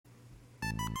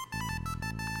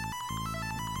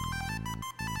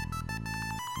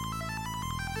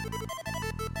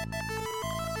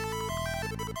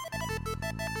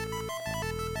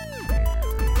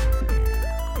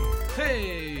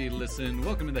Douglas, and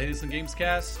welcome to the Hazelton Games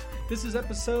Cast. This is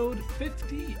episode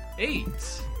 58.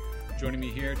 Joining me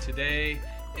here today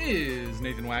is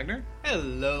Nathan Wagner.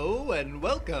 Hello and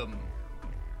welcome.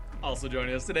 Also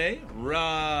joining us today,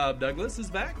 Rob Douglas is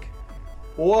back.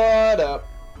 What up?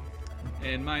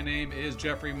 And my name is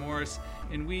Jeffrey Morris,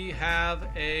 and we have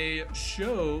a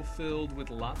show filled with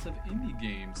lots of indie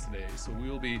games today. So we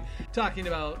will be talking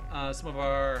about some of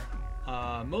our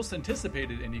most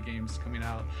anticipated indie games coming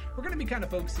out. We're going to be kind of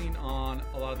focusing on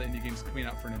a lot of the indie games coming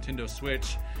out for Nintendo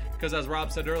Switch, because as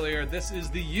Rob said earlier, this is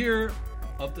the year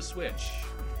of the Switch.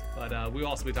 But we'll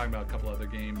also be talking about a couple other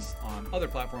games on other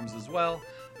platforms as well.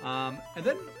 And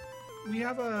then we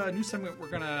have a new segment we're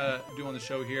going to do on the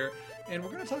show here, and we're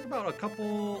going to talk about a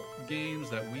couple games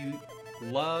that we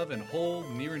love and hold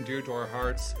near and dear to our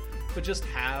hearts, but just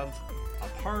have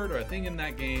a part or a thing in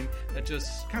that game that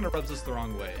just kind of rubs us the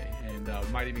wrong way, and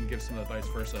might even give some advice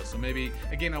versa. So maybe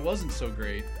a game that wasn't so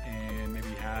great and maybe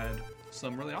had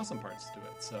some really awesome parts to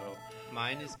it. So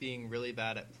Mine is being really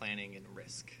bad at planning and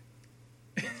Risk.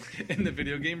 in the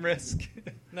video game Risk,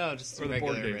 No, just or the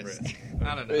regular board game Risk.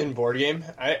 I don't know. In board game?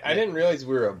 I didn't realize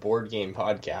we were a board game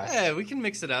podcast. Yeah, we can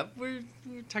mix it up. We're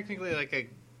technically like a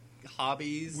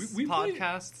hobbies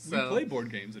podcast. We play board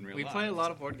games in real life. We play a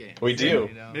lot of board games. We do.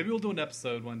 You know? Maybe we'll do an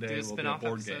episode one day. Do a We'll do a spin-off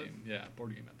board episode? game. Yeah,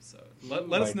 board game episode.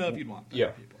 Let us know if you'd want that, yeah.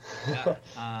 people.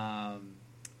 Yeah.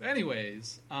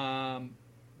 Anyways,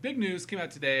 big news came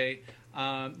out today.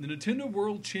 The Nintendo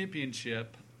World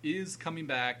Championship is coming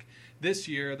back this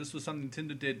year. This was something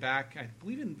Nintendo did back, I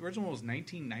believe, in the original was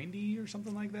 1990 or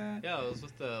something like that. Yeah, it was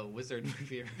with the Wizard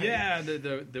movie, right? Yeah,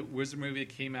 the Wizard movie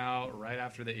came out right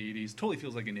after the 80s. Totally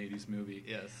feels like an 80s movie.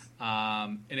 Yes.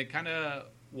 And it kind of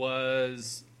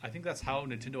was, I think that's how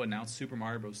Nintendo announced Super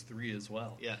Mario Bros. 3 as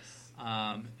well. Yes.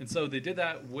 And so they did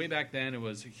that way back then. It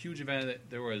was a huge event.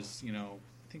 There was,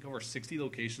 I think over 60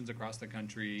 locations across the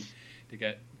country to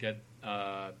get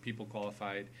people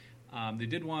qualified. They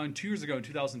did one 2 years ago in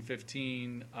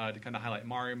 2015 to kind of highlight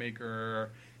Mario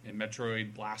Maker and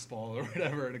Metroid Blast Ball or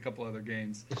whatever, and a couple other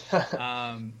games.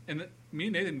 Me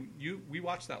and Nathan, we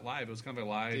watched that live. It was kind of a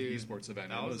live esports event.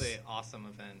 That was an awesome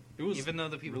event. It was even though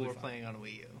the people really were fun. playing on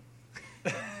Wii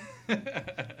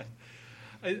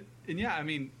U. And yeah, I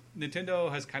mean,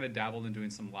 Nintendo has kind of dabbled in doing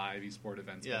some live esport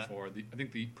events before. I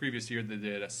think the previous year they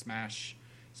did a Smash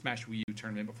Wii U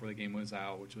tournament before the game was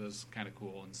out, which was kind of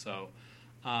cool. And so,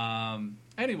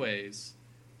 anyways,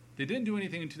 they didn't do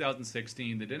anything in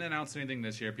 2016. They didn't announce anything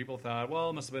this year. People thought, well,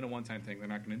 it must have been a one-time thing. They're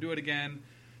not going to do it again.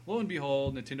 Lo and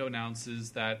behold, Nintendo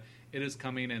announces that it is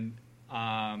coming, and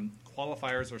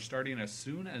qualifiers are starting as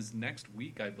soon as next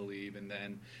week, I believe. And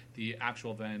then the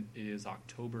actual event is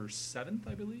October 7th,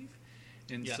 I believe.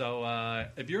 And so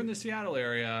if you're in the Seattle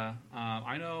area,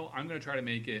 I know I'm going to try to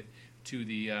make it to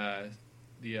the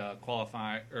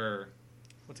qualify, or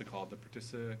what's it called? The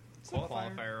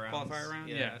Qualifier round?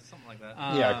 Yeah, something like that.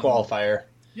 Qualifier.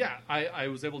 Yeah, I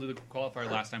was able to do the qualifier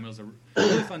last time. It was a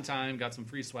really fun time. Got some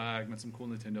free swag, met some cool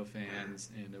Nintendo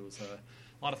fans, and it was a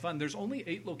lot of fun. There's only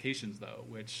 8 locations, though,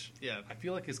 which I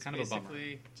feel like is kind of a bummer.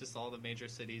 Basically, just all the major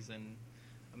cities in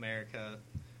America.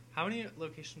 How many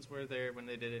locations were there when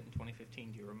they did it in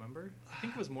 2015? Do you remember? I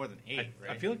think it was more than 8, right?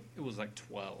 I feel like it was like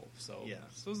 12. So yeah,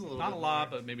 so it was a little not bit a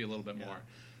lot, more. but maybe a little bit more.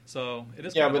 So it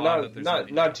is Yeah, kind of but odd that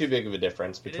there's not too big of a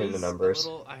difference between the numbers.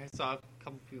 I saw a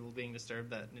couple people being disturbed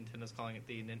that Nintendo's calling it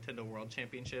the Nintendo World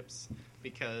Championships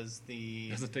because It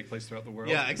doesn't take place throughout the world.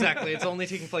 Yeah, exactly. It's only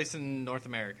taking place in North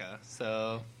America.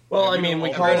 So Well, Yeah, I mean,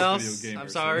 we everyone call. else, video gamers, I'm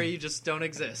so- sorry, you just don't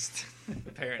exist.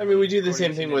 Apparently, I mean, we do the according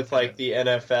same to thing with Nintendo. like the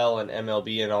NFL and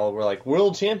MLB and all. We're like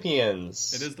world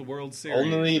champions. It is the World Series.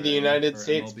 Only the right, United for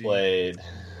States MLB. played.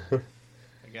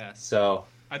 I guess. So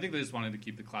I think they just wanted to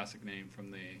keep the classic name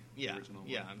from the original one.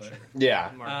 Yeah, I'm but- sure.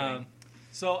 yeah, Marketing.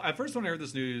 So at first when I heard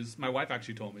this news, my wife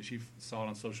actually told me. She saw it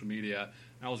on social media,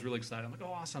 and I was really excited. I'm like,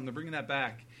 oh, awesome, they're bringing that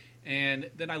back. And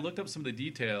then I looked up some of the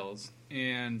details,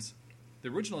 and the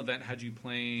original event had you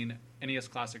playing NES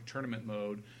Classic Tournament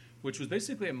Mode, which was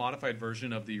basically a modified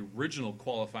version of the original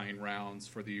qualifying rounds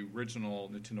for the original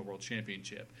Nintendo World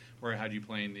Championship, where it had you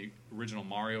playing the original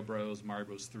Mario Bros., Mario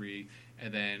Bros. 3,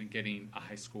 and then getting a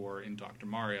high score in Dr.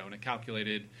 Mario. And it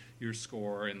calculated your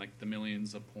score in like the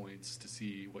millions of points to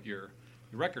see what your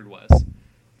record was.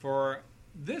 For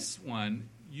this one,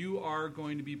 you are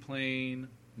going to be playing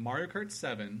Mario Kart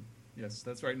 7. Yes,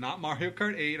 that's right. Not Mario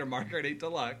Kart 8 or Mario Kart 8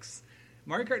 Deluxe.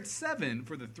 Mario Kart 7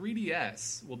 for the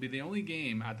 3DS will be the only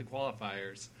game at the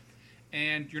qualifiers.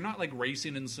 And you're not like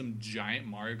racing in some giant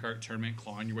Mario Kart tournament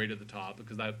clawing your way to the top,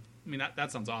 because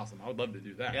that sounds awesome. I would love to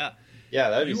do that. Yeah. Yeah,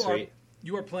 that'd be sweet.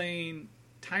 You are playing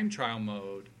time trial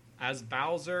mode as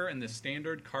Bowser in the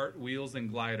standard cart, wheels, and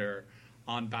glider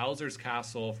on Bowser's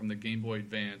Castle from the Game Boy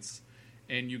Advance,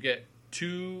 and you get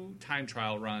 2 time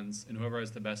trial runs, and whoever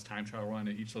has the best time trial run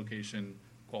at each location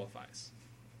qualifies.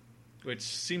 Which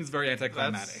seems very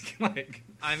anticlimactic. Like,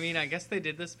 I mean, I guess they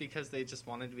did this because they just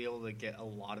wanted to be able to get a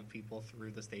lot of people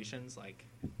through the stations. Like,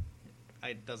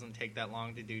 it doesn't take that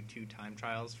long to do 2 time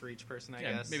trials for each person, I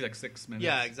guess. Maybe like 6 minutes.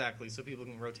 Yeah, exactly. So people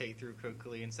can rotate through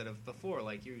quickly instead of before.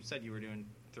 Like you said, you were doing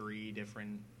 3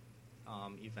 different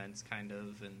events, kind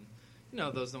of,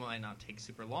 and those might not take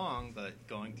super long, but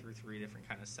going through 3 different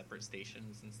kind of separate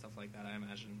stations and stuff like that, I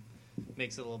imagine,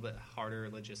 makes it a little bit harder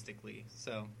logistically.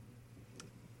 So,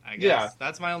 I guess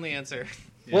that's my only answer.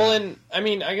 Yeah. Well, and I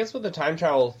mean, I guess with the time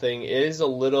travel thing, it's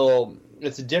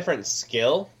a different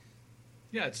skill.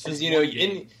 Yeah, it's just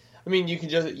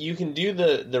you can do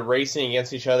the racing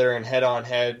against each other and head on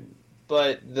head,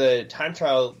 but the time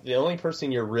trial, the only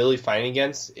person you're really fighting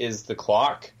against is the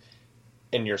clock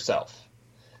and yourself.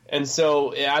 And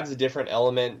so it adds a different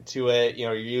element to it.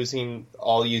 You're using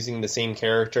the same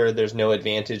character. There's no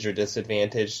advantage or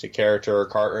disadvantage to character or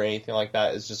cart or anything like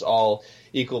that. It's just all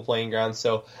equal playing ground.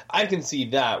 So I can see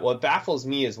that. What baffles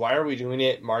me is, why are we doing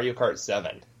it Mario Kart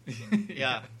 7?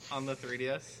 Yeah, on the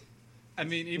 3DS. I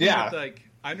mean, even with,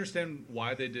 I understand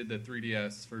why they did the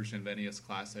 3DS version of NES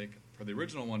Classic for the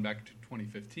original one back in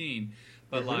 2015,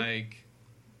 but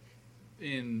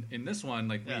in this one,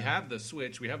 we have the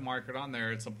Switch, we have Mario Kart on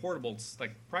there. It's a portable, it's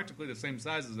practically the same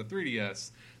size as the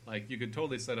 3DS. You could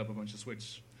totally set up a bunch of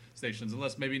Switch stations,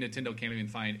 unless maybe Nintendo can't even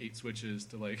find 8 Switches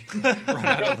to run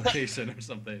out of location or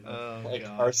something.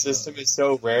 Our system is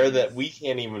so rare that we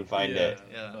can't even find it.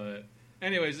 Yeah. But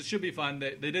anyways, it should be fun.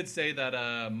 They did say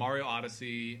that Mario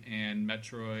Odyssey and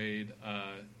Metroid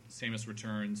Samus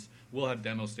Returns will have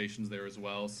demo stations there as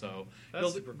well, so be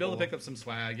able to pick up some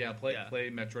swag. Play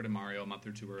Metroid and Mario a month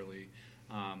or 2 early.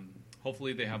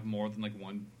 Hopefully they have more than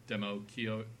 1 demo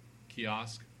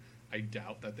kiosk. I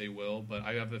doubt that they will, but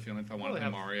I have the feeling if I want to play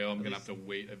Mario, I'm going to have to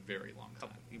wait a very long time.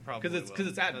 Because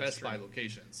it's at Best Buy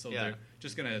locations, so they're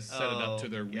just going to set it up to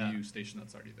their Wii U station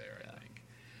that's already there, I think.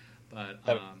 But,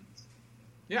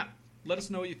 let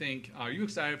us know what you think. Are you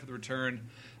excited for the return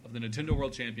of the Nintendo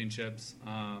World Championships?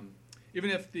 Even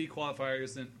if the qualifier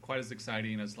isn't quite as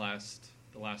exciting as the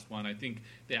last one, I think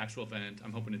the actual event,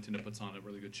 I'm hoping Nintendo puts on a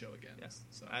really good show again. Yes.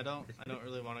 So. I don't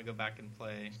really want to go back and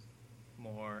play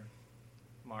more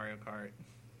Mario Kart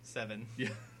 7. Yeah.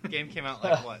 The game came out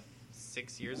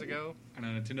 6 years ago? I know,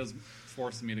 Nintendo's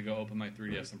forcing me to go open my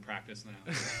 3DS and practice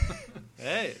now.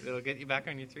 Hey, it'll get you back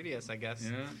on your 3DS, I guess.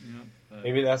 Yeah.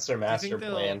 Maybe that's their master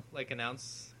plan. plan. They'll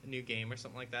announce a new game or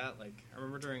something like that? I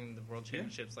remember during the World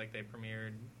Championships, they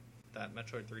premiered that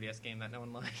Metroid 3DS game that no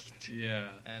one liked. Yeah.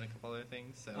 And a couple other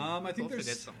things. So I think they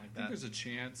did something like that. I think there's a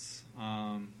chance.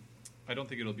 I don't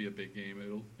think it'll be a big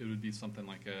game. It would be something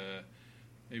like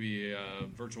maybe a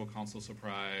virtual console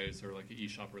surprise or an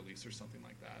eShop release or something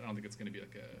like that. I don't think it's going to be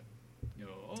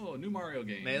a new Mario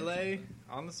game. Melee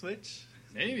on the Switch?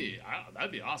 Maybe.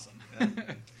 That'd be awesome. Yeah.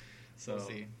 So, we'll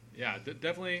see. Yeah,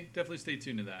 definitely stay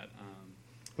tuned to that.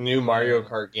 New Mario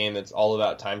Kart game that's all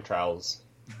about time trials.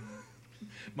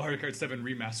 Mario Kart 7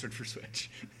 remastered for Switch.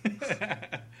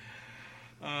 The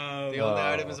only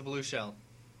item is a blue shell.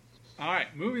 All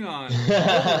right, moving on.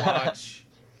 Overwatch.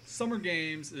 Summer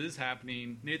Games is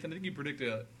happening. Nathan, I think you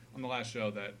predicted on the last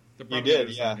show that the Summer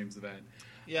Games event.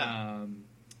 Yeah.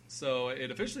 So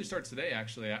it officially starts today,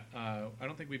 actually. I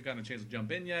don't think we've gotten a chance to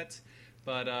jump in yet,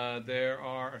 but there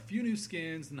are a few new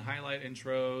skins and highlight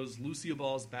intros. Lucio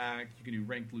Ball's back. You can do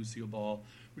ranked Lucio Ball,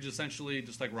 which is essentially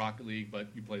just like Rocket League, but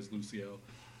you play as Lucio.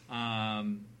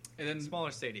 And then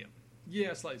smaller stadium.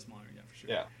 Yeah, slightly smaller, for sure.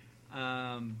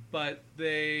 Yeah. But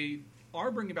they are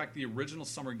bringing back the original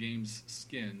Summer Games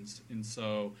skins, and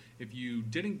so if you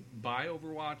didn't buy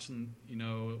Overwatch, and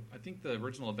I think the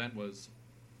original event was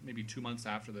maybe 2 months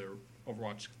after the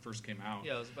Overwatch first came out.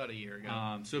 Yeah, it was about a year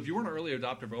ago. So if you weren't an early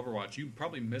adopter of Overwatch, you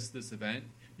probably missed this event.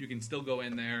 You can still go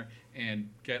in there and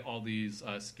get all these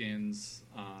skins.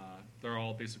 They're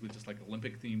all basically just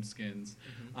Olympic-themed skins.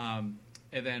 Mm-hmm.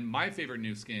 And then my favorite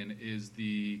new skin is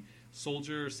the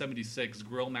Soldier 76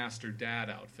 Grillmaster Dad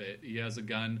outfit. He has a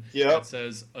gun that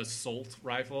says assault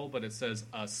rifle, but it says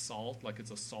assault, like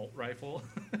it's assault rifle.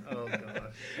 Oh, gosh.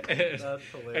 That's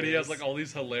hilarious. And he has all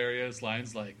these hilarious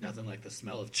lines nothing like the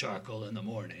smell of charcoal in the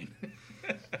morning.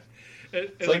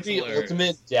 It's like the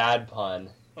ultimate dad pun.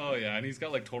 Oh, yeah, and he's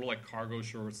got total cargo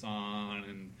shorts on,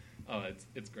 and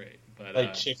it's great.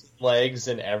 But chicken legs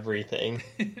and everything.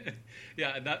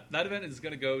 Yeah, and that event is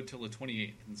going to go till the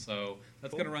 28th, and so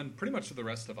that's going to run pretty much for the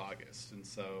rest of August. And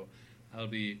so That'll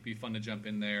be fun to jump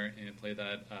in there and play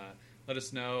that. Let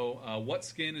us know what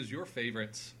skin is your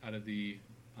favorite out of the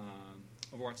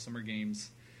Overwatch Summer Games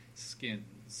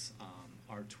skins.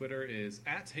 Our Twitter is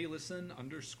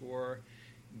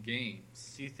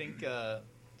 @heylisten_games. Do you think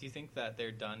that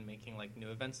they're done making like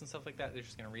new events and stuff like that? They're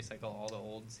just going to recycle all the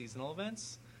old seasonal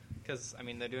events? Because I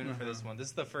mean, they're doing it for this one. This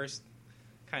is the first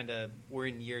kind of, we're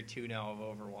in year 2 now of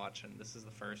Overwatch, and this is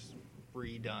the first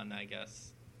redone, I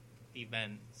guess,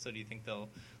 event. So do you think they'll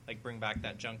like bring back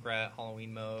that Junkrat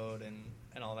Halloween mode and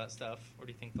all that stuff, or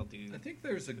do you think they'll do? I think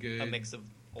there's a mix of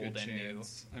old and new.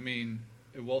 I mean,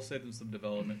 it will save them some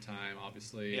development time,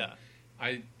 obviously. Yeah.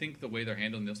 I think the way they're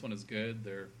handling this one is good.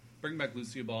 They're bringing back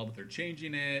Lucio Ball, but they're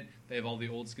changing it. They have all the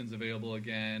old skins available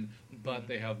again, but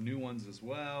they have new ones as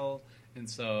well. And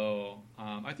so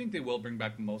I think they will bring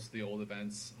back most of the old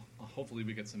events. Hopefully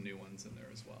we get some new ones in there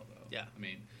as well, though. Yeah. I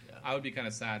mean, I would be kind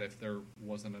of sad if there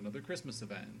wasn't another Christmas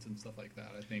event and stuff like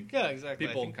that. I think exactly.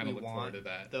 People kind of look forward to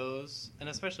that. Those, and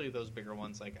especially those bigger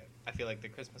ones. Like I feel like the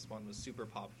Christmas one was super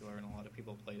popular and a lot of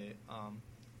people played it.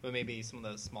 But maybe some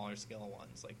of the smaller scale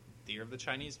ones, like the Year of the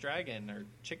Chinese Dragon or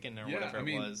Chicken or whatever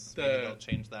it was. Maybe they'll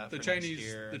change that for next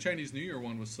year. The Chinese New Year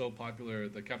one was so popular.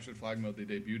 The Captured Flag mode they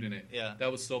debuted in it. Yeah.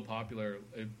 That was so popular.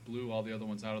 It blew all the other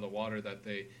ones out of the water that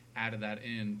they added that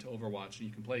in to Overwatch, and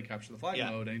you can play Capture the Flag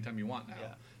mode anytime you want now.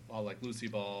 Yeah. While like Lucy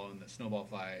Ball and the Snowball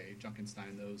Fly,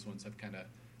 Junkenstein, those ones have kind of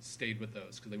stayed with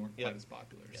those because they weren't quite as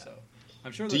popular. Yeah. So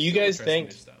I'm sure. Do you guys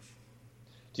think?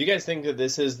 Do you guys think that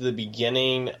this is the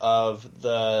beginning of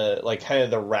the like kind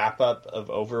of the wrap up of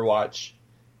Overwatch,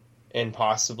 and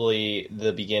possibly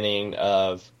the beginning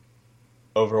of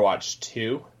Overwatch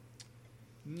 2?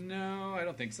 No, I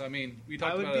don't think so. I mean, we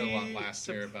talked about it a lot last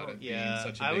year about it being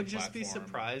such a big I would just platform. be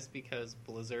surprised because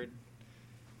Blizzard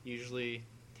usually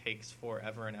takes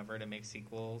forever and ever to make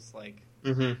sequels. Like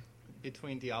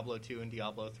between Diablo 2 and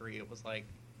Diablo 3, it was like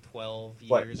 12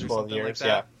 years or something like that.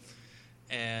 Yeah.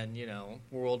 And, you know,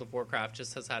 World of Warcraft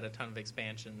just has had a ton of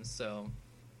expansions, so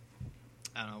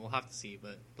I don't know, we'll have to see.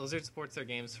 But Blizzard supports their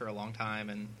games for a long time,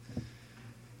 and it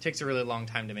takes a really long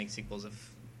time to make sequels,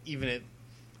 even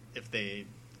if they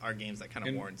are games that kind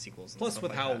of warrant sequels. And plus, stuff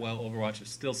with like how that. well Overwatch is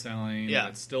still selling,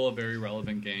 it's still a very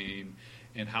relevant game,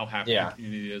 and how happy the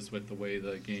community is with the way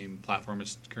the game platform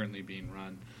is currently being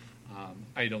run.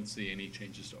 I don't see any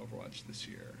changes to Overwatch this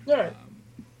year. All right.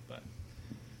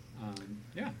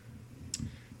 Yeah.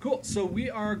 Cool. So we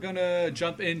are going to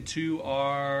jump into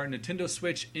our Nintendo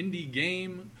Switch indie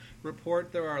game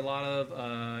report. There are a lot of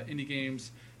indie games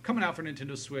coming out for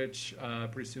Nintendo Switch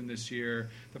pretty soon this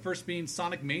year. The first being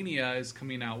Sonic Mania is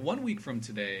coming out 1 week from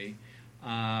today.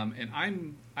 And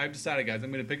I've decided, guys,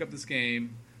 I'm going to pick up this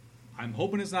game. I'm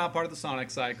hoping it's not part of the Sonic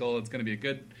cycle. It's going to be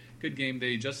a good game.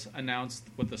 They just announced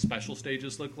what the special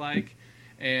stages look like.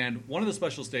 And one of the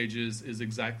special stages is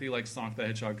exactly like Sonic the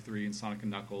Hedgehog 3 and Sonic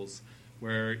and Knuckles,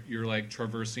 where you're like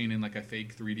traversing in like a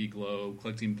fake 3D globe,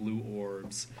 collecting blue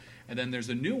orbs. And then there's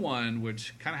a new one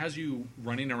which kind of has you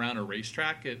running around a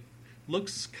racetrack. It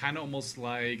looks kind of almost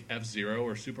like F-Zero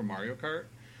or Super Mario Kart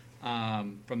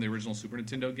from the original Super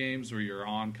Nintendo games, where you're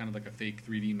on kind of like a fake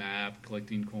 3D map,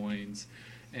 collecting coins,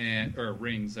 or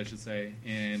rings, I should say.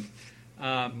 And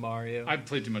Mario. I've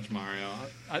played too much Mario.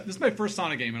 This is my first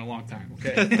Sonic game in a long time,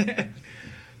 okay?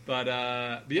 But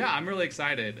yeah, I'm really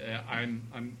excited.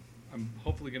 I'm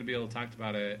hopefully going to be able to talk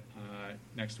about it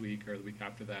next week or the week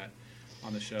after that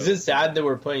on the show. Is it sad that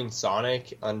we're putting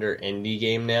Sonic under indie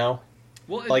game now?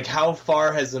 Well, like how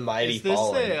far has the mighty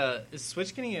fallen? Is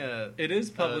Switch getting a? It is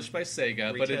published by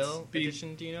Sega, but it's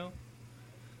edition. Do you know?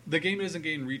 The game isn't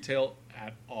getting retail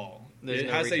at all. It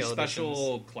has a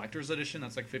special collector's edition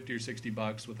that's like $50 or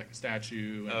 $60 with like a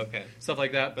statue, and stuff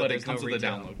like that. But it comes with a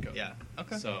download code. Yeah.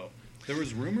 Okay. So there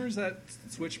was rumors that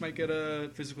Switch might get a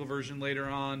physical version later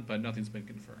on, but nothing's been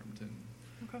confirmed. And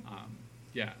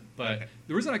yeah, but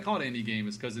the reason I call it an indie game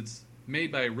is because it's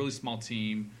made by a really small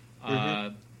team.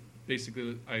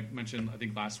 Basically, I mentioned, I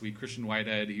think last week, Christian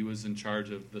Whitehead, he was in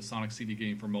charge of the Sonic CD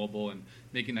game for mobile and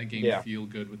making that game feel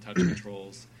good with touch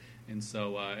controls. And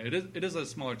so it is a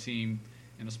smaller team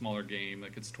and a smaller game.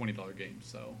 Like, it's a $20 game,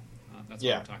 so that's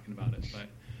why we're talking about it. But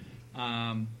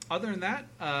other than that,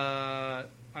 I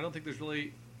don't think there's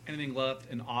really anything left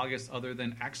in August other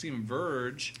than Axiom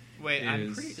Verge. Wait,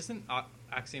 isn't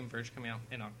Axiom Verge coming out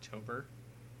in October?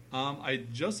 I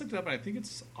just looked it up, and I think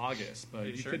it's August, but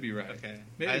you could be right. Okay.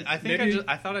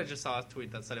 I thought I just saw a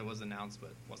tweet that said it was announced, but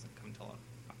it wasn't coming until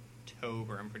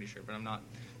October, I'm pretty sure, but I'm not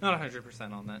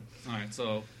 100% on that. All right,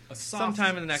 so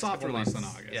sometime in the next soft couple release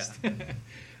months. in August. Yeah.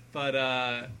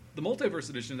 But the Multiverse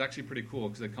Edition is actually pretty cool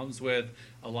because it comes with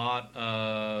a lot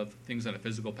of things in a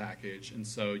physical package, and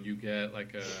so you get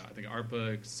like I think art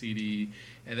book, CD,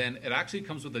 and then it actually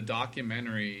comes with a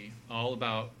documentary all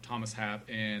about Thomas Happ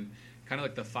and kind of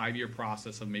like the 5-year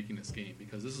process of making this game,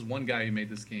 because this is one guy who made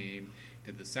this game,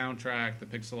 did the soundtrack, the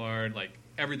pixel art, like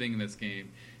everything in this game.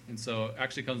 And so it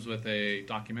actually comes with a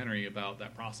documentary about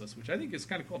that process, which I think is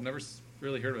kind of cool. I've never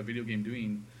really heard of a video game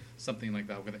doing something like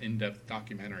that with an in-depth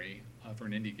documentary for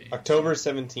an indie game. October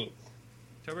 17th.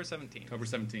 October 17th. October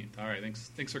 17th. All right,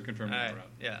 thanks for confirming that, Rob.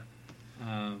 Yeah.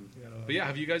 But yeah,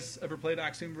 have you guys ever played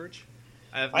Axiom Verge?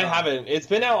 I haven't. It's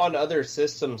been out on other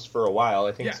systems for a while.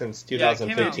 I think since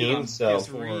 2015. So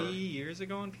 3 years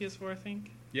ago on PS4, I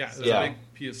think. Yeah, it was a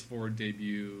big PS4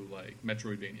 debut, like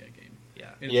Metroidvania game.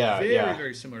 Yeah, and it's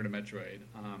very similar to Metroid.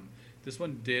 This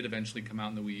one did eventually come out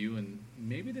in the Wii U and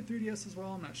maybe the 3DS as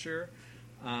well. I'm not sure,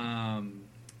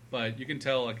 but you can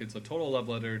tell like it's a total love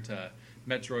letter to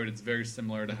Metroid. It's very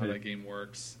similar to how that game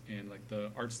works, and like the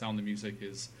art style and the music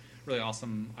is really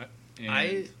awesome.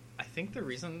 I think the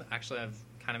reason actually I've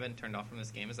kind of been turned off from this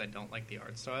game is I don't like the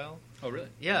art style. Oh, really?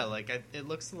 Yeah, like it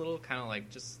looks a little kind of like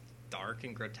just dark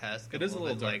and grotesque. It is a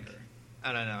little darker. Like,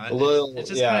 I don't know. It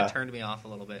just kind of turned me off a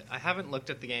little bit. I haven't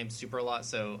looked at the game super a lot,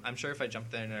 so I'm sure if I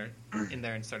jumped in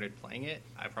there and started playing it,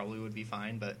 I probably would be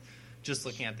fine. But just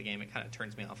looking at the game, it kind of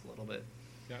turns me off a little bit.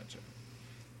 Gotcha.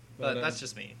 But that's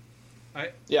just me. One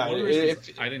of the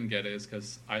reasons I didn't get it is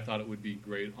because I thought it would be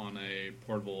great on a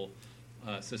portable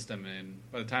system, and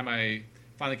by the time I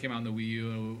finally came out on the Wii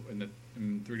U and the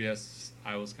 3DS,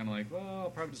 I was kind of like, well,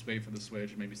 I'll probably just wait for the Switch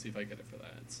and maybe see if I get it for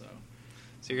that. So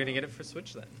you're gonna get it for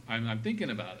Switch then? I'm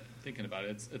thinking about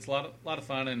it. It's a lot of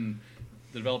fun, and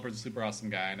the developer's a super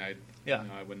awesome guy, and I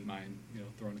wouldn't mind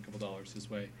throwing a couple dollars his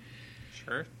way.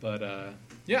 Sure. But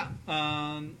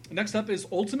next up is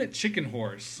Ultimate Chicken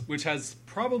Horse, which has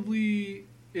probably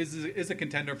is a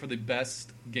contender for the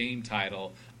best game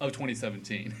title of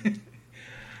 2017.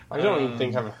 I don't even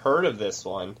think I've heard of this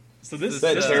one. So this is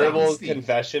that terrible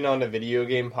confession on a video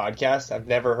game podcast. I've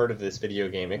never heard of this video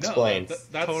game. Explain. No,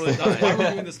 that's why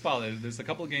we're doing this pilot. There's a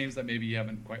couple of games that maybe you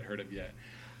haven't quite heard of yet.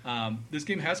 This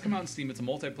game has come out on Steam. It's a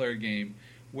multiplayer game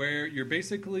where you're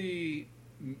basically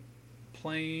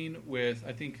playing with.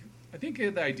 I think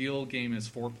the ideal game is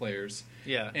 4 players.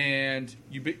 Yeah. And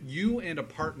you and a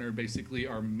partner basically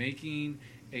are making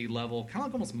a level, kind of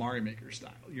like almost Mario Maker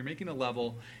style. You're making a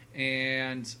level,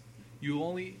 and you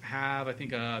only have, I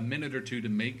think, a minute or two to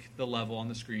make the level on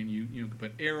the screen. You can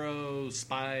put arrows,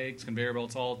 spikes, conveyor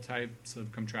belts, all types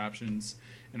of contraptions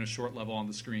in a short level on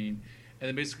the screen. And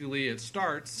then basically it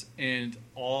starts, and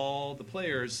all the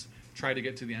players try to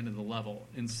get to the end of the level.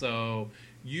 And so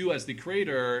you, as the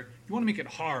creator, you want to make it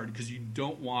hard because you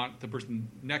don't want the person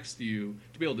next to you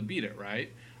to be able to beat it,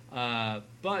 right?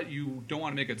 But you don't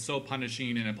want to make it so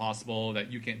punishing and impossible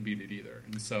that you can't beat it either.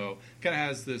 And so it kind of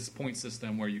has this point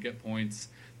system where you get points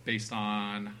based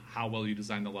on how well you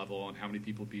design the level and how many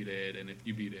people beat it, and if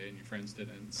you beat it and your friends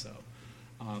didn't. So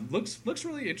looks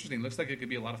really interesting. Looks like it could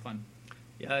be a lot of fun.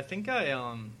 Yeah, I think I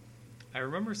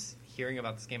remember hearing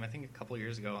about this game, I think a couple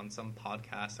years ago on some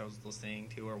podcast I was listening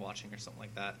to or watching or something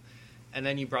like that. And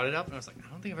then you brought it up, and I was like,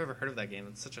 I don't think I've ever heard of that game.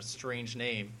 It's such a strange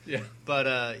name. Yeah.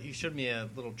 But you showed me a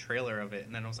little trailer of it,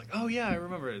 and then I was like, oh, yeah, I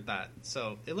remember that.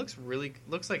 So it looks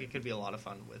like it could be a lot of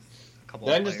fun with a couple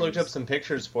of players. I just looked up some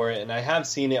pictures for it, and I have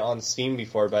seen it on Steam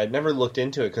before, but I'd never looked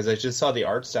into it because I just saw the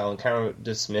art style and kind of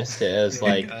dismissed it as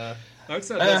like... art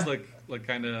style does look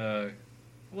kind of...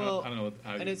 Well, I don't know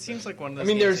how and it seems like one of those. I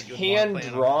mean, games there's hand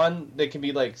drawn that can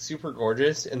be like super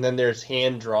gorgeous, and then there's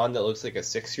hand drawn that looks like a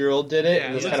 6-year-old did it,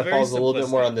 and this kind of falls a little bit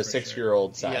more on the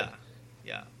 6-year-old side.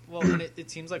 Yeah. Well, and it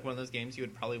seems like one of those games you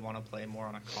would probably want to play more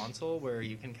on a console where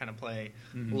you can kind of play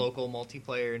local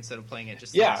multiplayer instead of playing it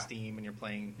just on Steam and you're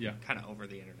playing kind of over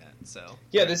the internet. So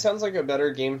this sounds like a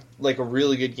better game, like a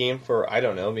really good game for, I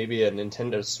don't know, maybe a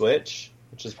Nintendo Switch,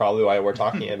 which is probably why we're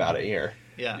talking about it here.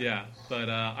 Yeah. But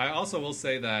I also will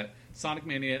say that Sonic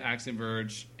Mania, Axiom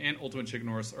Verge, and Ultimate Chicken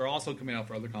Horse are also coming out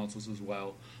for other consoles as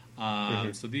well.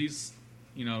 So these,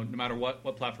 no matter what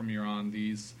platform you're on,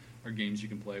 these are games you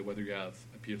can play, whether you have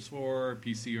a PS4,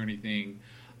 PC, or anything.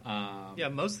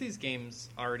 Most of these games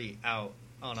are already out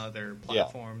on other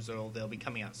platforms, or they'll be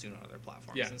coming out soon on other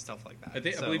platforms and stuff like that.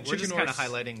 I believe we're just kind of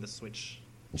highlighting the Switch.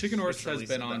 Chicken Horse has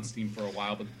been on Steam for a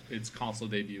while, but its console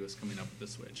debut is coming up with the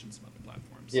Switch and some other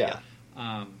platforms.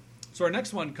 So our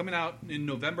next one coming out in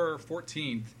November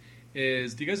 14th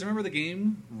is, do you guys remember the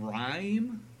game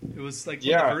Rime? It was like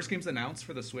one of the first games announced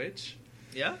for the Switch.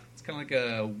 Yeah. It's kind of like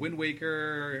a Wind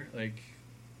Waker, like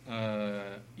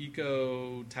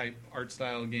eco type art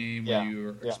style game where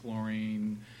you're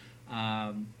exploring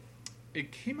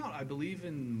It came out, I believe,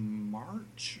 in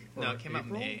March. Or No, it came out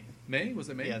April? May. May? Was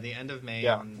it May? Yeah, the end of May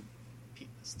Yeah. on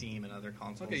Steam and other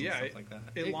consoles Okay, yeah, and stuff like that.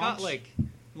 it It launched- got like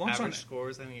launched average on-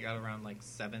 scores. I think it got around like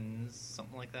 7s,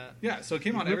 something like that. Yeah, so it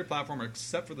came on every platform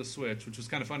except for the Switch, which was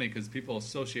kind of funny because people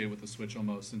associate with the Switch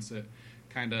almost, since it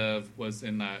kind of was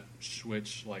in that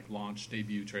Switch like launch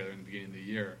debut trailer in the beginning of the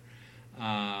year.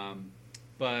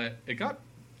 But it got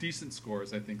decent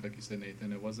scores, I think, like you said,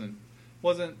 Nathan. It wasn't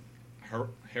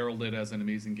heralded as an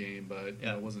amazing game, but you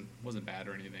know, it wasn't bad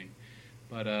or anything.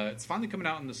 But it's finally coming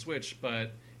out on the Switch,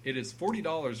 but it is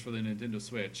 $40 for the Nintendo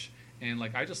Switch, and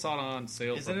like I just saw it on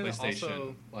sale Isn't for it PlayStation,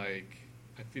 also- like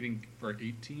I think for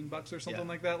 $18 or something Yeah.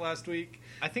 like that last week.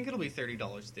 I think it'll be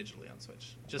 $30 digitally on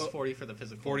Switch. Just 40 for the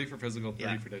physical. 40 for physical, 30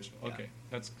 Yeah. for digital. Yeah. Okay,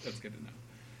 that's good to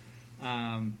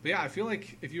know. But yeah, I feel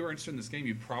like if you were interested in this game,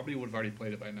 you probably would have already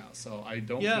played it by now. So I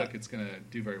don't feel like it's going to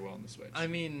do very well on the Switch. I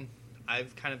mean,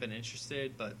 I've kind of been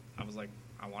interested, but I was like,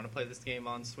 I want to play this game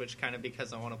on Switch kind of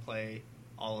because I want to play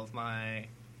all of my,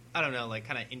 I don't know, like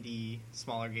kind of indie,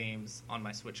 smaller games on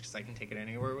my Switch because I can take it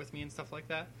anywhere with me and stuff like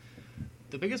that.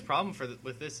 The biggest problem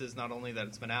with this is not only that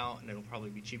it's been out and it'll probably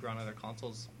be cheaper on other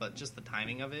consoles, but just the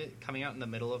timing of it. Coming out in the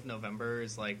middle of November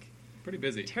is like pretty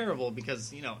busy. terrible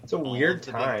because, you know, It's a all weird of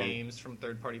the time. big games from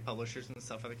third-party publishers and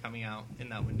stuff are coming out in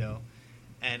that window.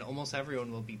 And almost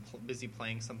everyone will be busy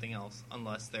playing something else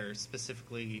unless they're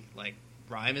specifically like,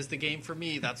 Rime is the game for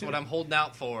me. That's what I'm holding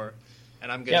out for.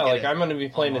 And I'm going to Yeah, get like it I'm going to be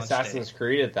playing on launch Assassin's day.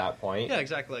 Creed at that point. Yeah,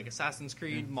 exactly. Like Assassin's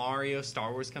Creed, Mario,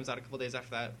 Star Wars comes out a couple days after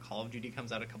that. Call of Duty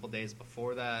comes out a couple days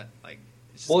before that. Like,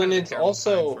 it's just Well, kind and of a it's terrible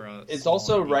time also for a it's small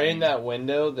also indie right game. in that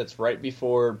window that's right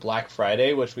before Black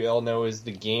Friday, which we all know is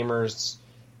the gamers'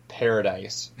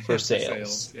 paradise for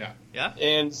sales. Yeah. Yeah.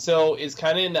 And so it's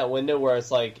kind of in that window where it's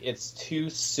like it's too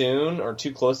soon or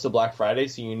too close to Black Friday,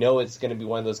 so you know it's going to be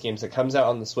one of those games that comes out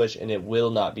on the Switch and it will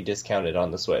not be discounted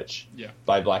on the Switch Yeah.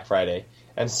 by Black Friday.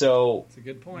 And so It's a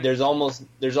good point. there's almost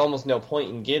no point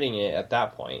in getting it at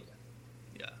that point.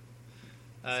 Yeah.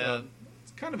 So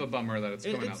it's kind of a bummer that it's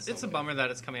coming out so It's a late. bummer that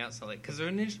it's coming out so late because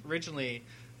originally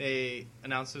they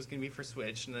announced it was going to be for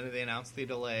Switch, and then they announced the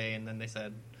delay, and then they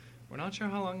said we're not sure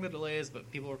how long the delay is, but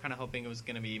people were kind of hoping it was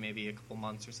going to be maybe a couple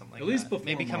months or something like At that. least before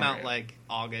maybe come out Mario. like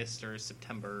August or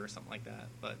September or something like that.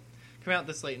 But coming out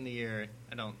this late in the year,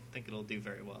 I don't think it'll do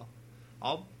very well.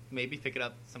 I'll maybe pick it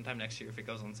up sometime next year if it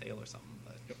goes on sale or something.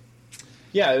 But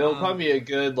Yeah, it'll probably be a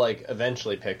good like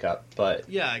eventually pick up, but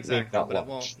yeah, exactly. not But it launch.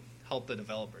 won't help the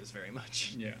developers very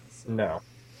much. Yeah. So no.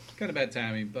 kind of bad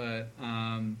timing, but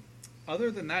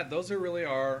other than that, those are really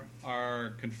our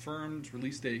confirmed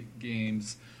release date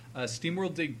games.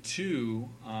 SteamWorld Dig 2,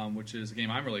 which is a game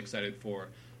I'm really excited for,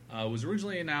 was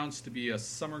originally announced to be a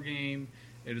summer game.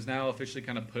 It is now officially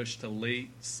kind of pushed to late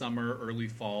summer, early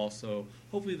fall, so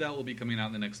hopefully that will be coming out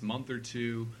in the next month or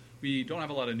two. We don't have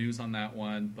a lot of news on that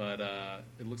one, but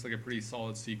it looks like a pretty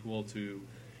solid sequel to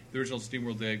the original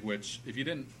SteamWorld Dig, which, if you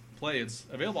didn't play, it's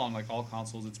available on like all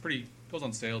consoles. It's pretty goes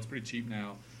on sale. It's pretty cheap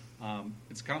now.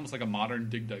 It's kind of almost like a modern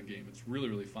Dig Dug game. It's really,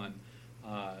 really fun.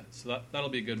 So that'll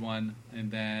be a good one.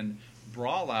 And then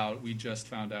Brawlout, we just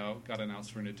found out, got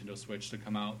announced for Nintendo Switch to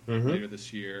come out later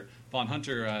this year. Vaughn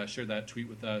Hunter shared that tweet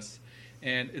with us.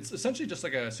 And it's essentially just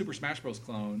like a Super Smash Bros.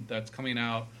 Clone that's coming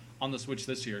out on the Switch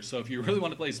this year. So if you really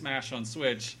want to play Smash on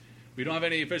Switch, we don't have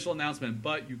any official announcement,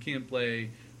 but you can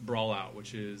play Brawlout,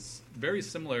 which is very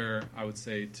similar, I would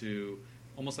say, to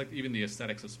almost like even the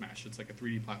aesthetics of Smash. It's like a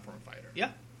 3D platform fighter. Yeah,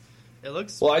 it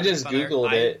looks. Well, I pretty just fun.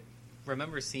 Googled it.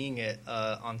 Remember seeing it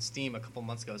on Steam a couple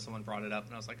months ago. Someone brought it up,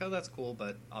 and I was like, "Oh, that's cool."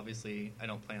 But obviously, I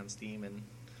don't play on Steam, and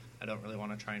I don't really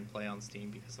want to try and play on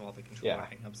Steam because of all the controller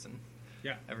hangups and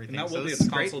Yeah, everything. And that So will be this its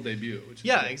is great. console debut. Which is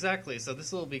Yeah, cool. exactly. So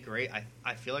this will be great.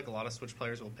 I feel like a lot of Switch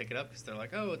players will pick it up because they're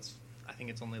like, "Oh, I think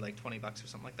it's only like $20 or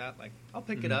something like that." Like, I'll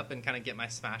pick it up and kind of get my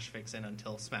Smash fix in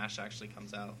until Smash actually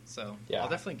comes out. So Yeah. I'll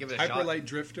definitely give it a Hyper shot. Light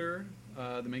Drifter,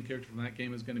 the main character from that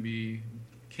game, is going to be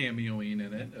cameoing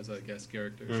in it as a guest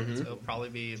character. Mhm. So it'll probably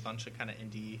be a bunch of kind of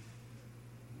indie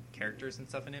characters and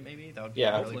stuff in it. Maybe that would be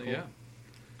Yeah. really Hopefully, cool. yeah.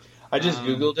 I just Um,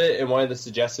 Googled it, and one of the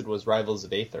suggested was Rivals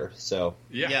of Aether. So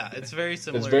Yeah. It's very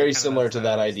similar. very kind of similar to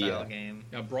that style idea. game.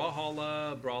 Yeah,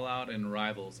 Brawlhalla, Brawlout, and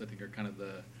Rivals, I think, are kind of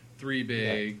the three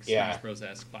big Yeah. Smash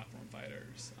Bros-esque platform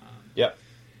fighters. yep.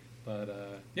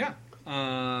 But, yeah.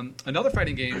 Another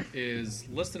fighting game is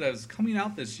listed as coming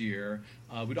out this year.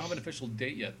 We don't have an official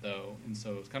date yet, though, and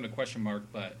so it's kind of a question mark.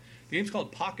 But the game's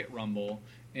called Pocket Rumble,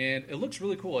 and it looks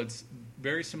really cool. It's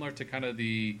very similar to kind of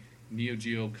the Neo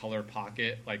Geo Color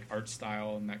Pocket, like art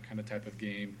style and that kind of type of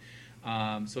game.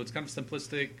 So it's kind of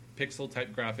simplistic,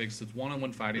 pixel-type graphics. It's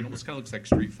one-on-one fighting. It almost kind of looks like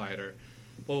Street Fighter.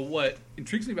 Well, what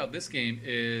intrigues me about this game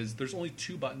is there's only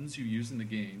 2 buttons you use in the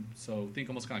game. So think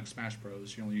almost kind of like Smash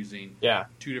Bros. You're only using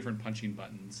 2 different punching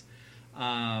buttons.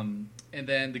 And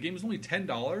then the game is only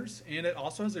 $10, and it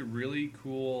also has a really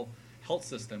cool health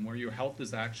system where your health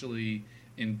is actually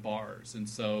in bars. And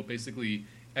so basically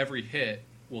every hit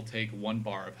will take 1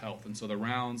 bar of health. And so the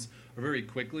rounds are very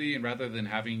quickly, and rather than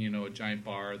having, a giant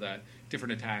bar that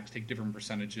different attacks take different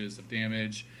percentages of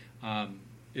damage,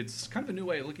 it's kind of a new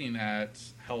way of looking at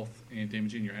health and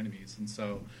damaging your enemies. And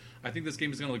so I think this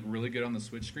game is going to look really good on the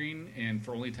Switch screen, and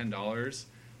for only $10,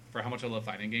 for how much I love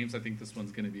fighting games, I think this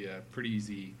one's going to be a pretty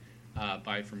easy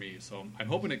buy for me. So I'm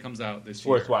hoping it comes out this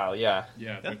year. Worthwhile, yeah.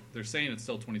 Yeah, they're saying it's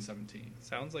still 2017.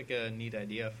 Sounds like a neat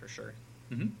idea for sure.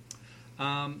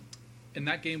 Mm-hmm. And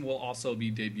that game will also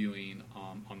be debuting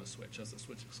on the Switch as a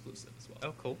Switch exclusive as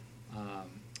well. Oh, cool.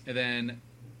 And then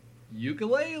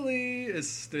Yooka-Laylee is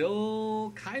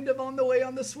still kind of on the way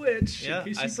on the Switch. Yeah, in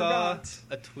case I you saw forgot.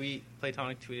 a tweet.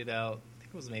 Playtonic tweeted out, I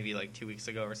think it was maybe like 2 weeks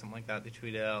ago or something like that. They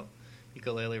tweeted out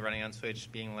Yooka-Laylee running on Switch,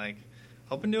 being like,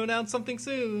 hoping to announce something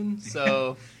soon.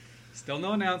 So, Still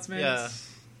no announcements.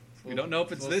 Yeah. We don't know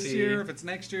if it's We'll this see. year, if it's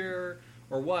next year,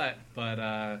 or what.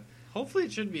 But hopefully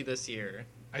it should be this year.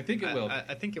 I think it will.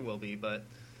 I think it will be, but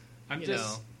I'm you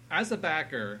just know. as a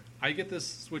backer, I get this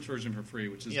Switch version for free,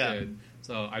 which is good.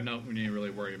 So I don't need to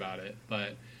really worry about it.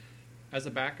 But as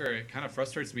a backer, it kind of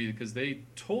frustrates me because they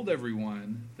told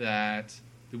everyone that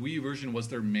the Wii U version was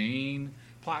their main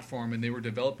platform, and they were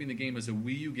developing the game as a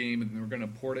Wii U game, and they were going to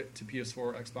port it to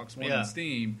PS4, Xbox One, and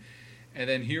Steam. And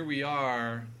then here we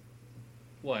are,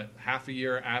 half a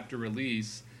year after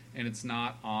release, and it's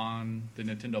not on the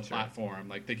Nintendo platform.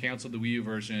 Like, they canceled the Wii U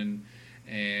version,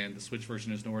 and the Switch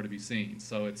version is nowhere to be seen.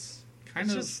 So it's kind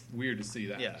of just weird to see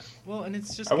that. Yeah. Well, and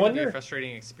it's just I going to be a wonder-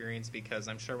 frustrating experience because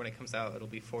I'm sure when it comes out, it'll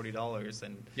be $40.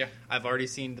 And Yeah. I've already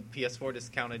seen the PS4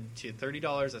 discounted to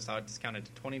 $30. I saw it discounted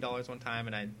to $20 one time,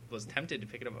 and I was tempted to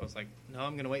pick it up. I was like, no,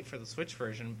 I'm going to wait for the Switch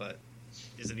version, but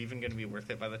is it even going to be worth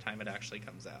it by the time it actually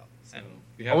comes out? And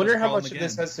We I have wonder this how problem much of again.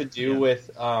 this has to do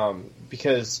with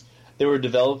because they were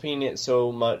developing it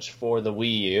so much for the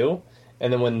Wii U,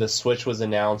 and then when the Switch was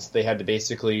announced, they had to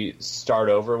basically start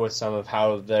over with some of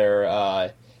how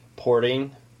their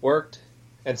porting worked,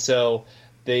 and so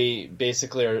they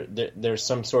basically are there's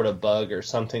some sort of bug or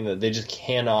something that they just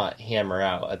cannot hammer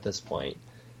out at this point.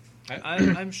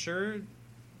 I'm sure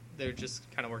they're just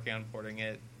kind of working on porting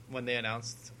it. When they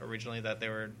announced originally that they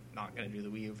were not going to do the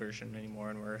Wii U version anymore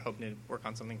and were hoping to work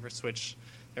on something for Switch,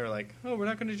 they were like, oh, we're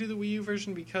not going to do the Wii U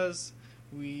version because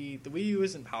the Wii U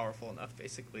isn't powerful enough,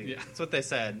 basically. Yeah. That's what they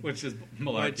said. Which is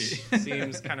malarkey. Which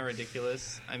seems kind of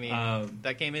ridiculous. I mean,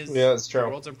 that game is... Yeah, that's true. The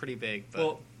worlds are pretty big, but...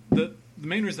 Well, the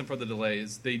main reason for the delay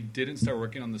is they didn't start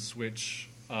working on the Switch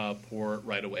port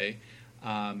right away.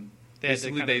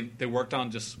 Basically, they worked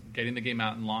on just getting the game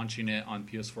out and launching it on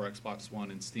PS4, Xbox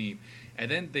One, and Steam. And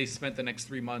then they spent the next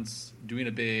 3 months doing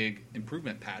a big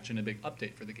improvement patch and a big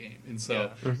update for the game. And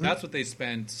so that's what they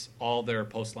spent all their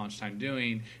post-launch time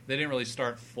doing. They didn't really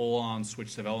start full-on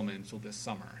Switch development until this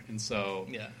summer. And so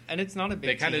yeah, and it's not a big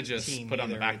they kind of team just put it on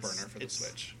the either. back It's- burner for the it's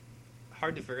Switch.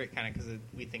 hard to forget kind of because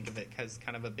we think of it as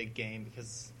kind of a big game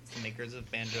because it's the makers of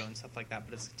Banjo and stuff like that,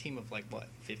 but it's a team of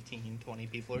 15, 20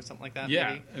 people or something like that. Yeah,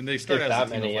 maybe? and they started If as a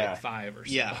that team many, of yeah. 5 or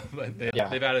so. Yeah. But Yeah.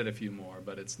 they've added a few more,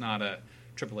 but it's not a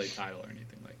AAA title or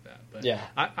anything like that. But Yeah.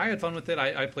 I had fun with it.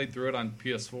 I played through it on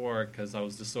PS4 because I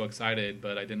was just so excited,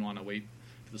 but I didn't want to wait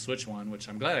for the Switch one, which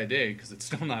I'm glad I did because it's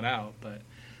still not out. But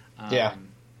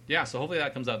yeah, so hopefully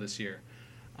that comes out this year.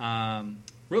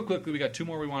 Real quickly, we got 2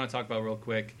 more we want to talk about real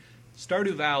quick.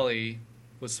 Stardew Valley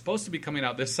was supposed to be coming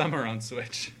out this summer on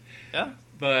Switch. Yeah.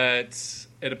 But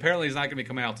it apparently is not going to be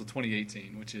coming out until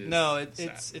 2018, which is No,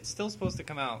 sad. it's still supposed to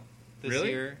come out this Really?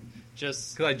 year.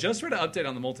 Just Because I just read an update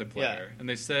on the multiplayer, Yeah. and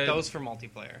they said goes for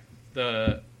multiplayer.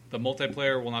 the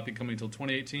multiplayer will not be coming until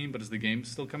 2018, but is the game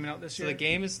still coming out this So year? the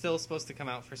game is still supposed to come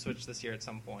out for Switch this year at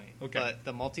some point. Okay. But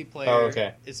the multiplayer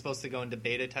okay. is supposed to go into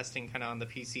beta testing kind of on the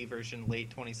PC version late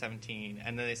 2017.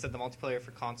 And then they said the multiplayer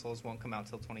for consoles won't come out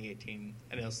till 2018.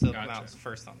 And it'll still come out Gotcha.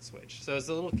 first on Switch. So it's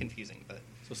a little confusing, but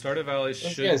So Stardew Valley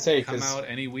gonna should say, come 'cause- out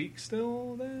any week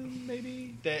still, then,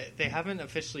 maybe? they haven't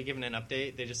officially given an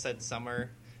update. They just said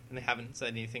summer, and they haven't said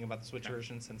anything about the Switch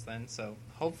version since then. So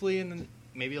hopefully,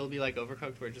 maybe it'll be like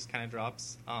Overcooked, where it just kind of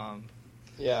drops.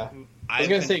 Yeah. I've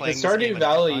gonna been say, 'cause playing this Stardew game a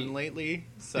Valley- ton lately,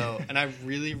 so and I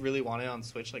really, really want it on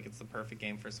Switch. Like it's the perfect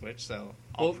game for Switch. So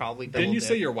I'll probably. Didn't double you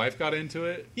say dip. your wife got into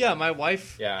it? Yeah, my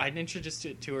wife. Yeah. I introduced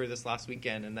it to her this last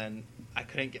weekend, and then I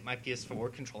couldn't get my PS4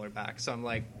 controller back. So I'm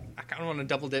like, I kind of want to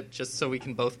double dip just so we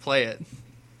can both play it.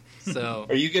 So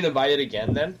Are you going to buy it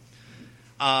again then?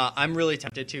 I'm really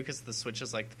tempted to because the Switch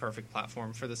is like the perfect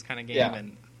platform for this kind of game, Yeah.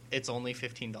 and it's only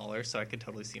 $15, so I could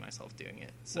totally see myself doing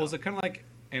it. So. Well, is it kind of like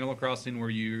Animal Crossing where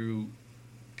you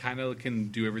kind of can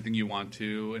do everything you want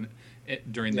to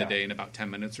during the Yeah. day in about 10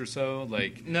 minutes or so?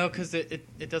 Like, No, because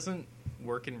it doesn't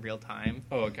work in real time.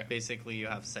 oh, okay. Basically, you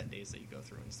have set days that you go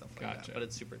through and stuff like Gotcha. that. But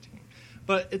it's super team.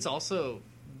 But it's also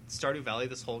Stardew Valley.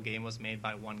 This whole game was made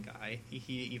by one guy.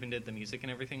 He even did the music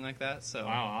and everything like that. So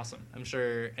Wow, awesome. I'm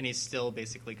sure, and he's still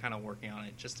basically kind of working on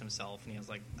it just himself. And he has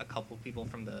like a couple people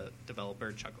from the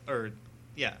developer,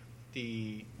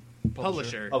 the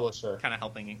publisher kind of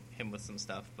helping him with some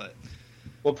stuff. But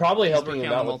Well, probably he's helping working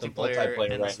him on out with the and multiplayer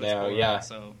the right Switch now. board, Yeah,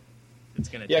 so it's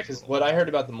gonna. yeah. take a Because little what while. I heard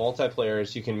about the multiplayer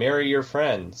is you can marry your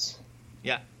friends.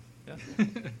 Yeah.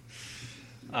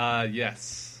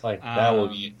 Yes. Like that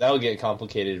will get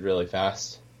complicated really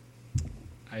fast.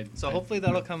 So hopefully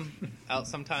that'll come out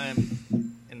sometime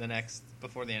in the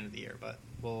before the end of the year, but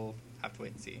we'll have to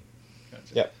wait and see.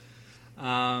 Gotcha. Yep.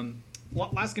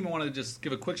 Last game I want to just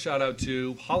give a quick shout out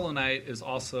to. Hollow Knight is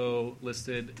also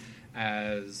listed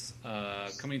as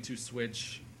coming to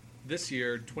Switch this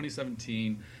year,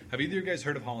 2017. Have either of you guys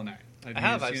heard of Hollow Knight? I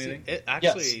have. you I've seen anything? it.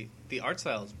 Actually, the art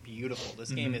style is beautiful.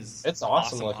 This game is It's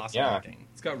awesome looking, yeah. looking.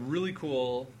 It's got really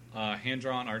cool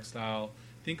hand-drawn art style.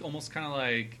 Think almost kind of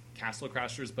like Castle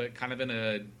Crashers, but kind of in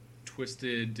a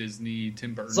twisted Disney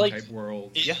Tim Burton like- type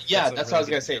world. Yeah, That's what I was really gonna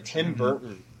good say. description. Tim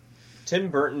Burton. Tim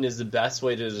Burton is the best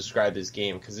way to describe this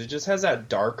game because it just has that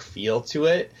dark feel to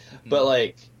it, but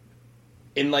like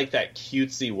in like that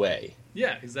cutesy way.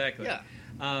 Yeah, exactly. Yeah.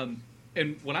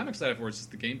 And what I'm excited for is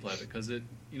just the gameplay of it because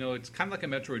it's kind of like a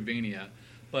Metroidvania,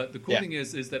 but the cool Yeah. thing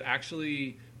is that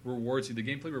actually rewards you. The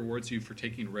gameplay rewards you for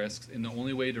taking risks, and the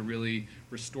only way to really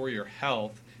restore your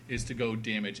health is to go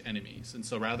damage enemies. And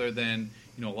so rather than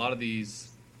a lot of these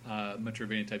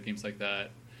Metroidvania type games like that,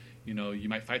 you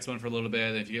might fight someone for a little bit,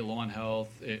 and if you get low on health,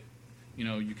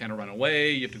 you kind of run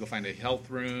away. You have to go find a health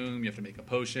room. You have to make a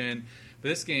potion. But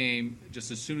this game,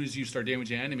 just as soon as you start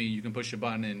damaging an enemy, you can push a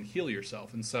button and heal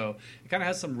yourself. And so it kind of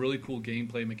has some really cool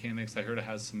gameplay mechanics. I heard it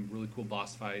has some really cool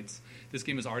boss fights. This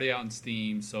game is already out on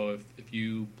Steam, so if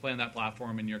you play on that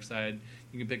platform and you're excited,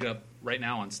 you can pick it up right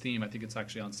now on Steam. I think it's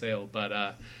actually on sale.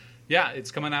 But yeah,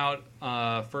 it's coming out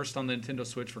first on the Nintendo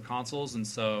Switch for consoles, and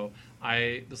so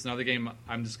this is another game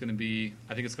I'm just going to be.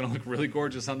 I think it's going to look really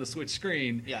gorgeous on the Switch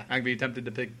screen. Yeah. I'm going to be tempted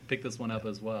to pick this one up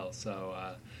as well. So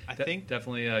I think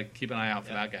definitely keep an eye out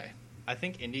for that guy. I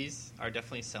think indies are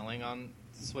definitely selling on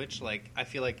Switch. Like I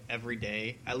feel like every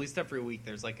day, at least every week,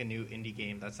 there's like a new indie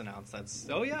game that's announced. That's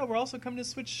we're also coming to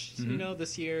Switch,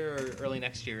 this year or early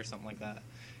next year or something like that.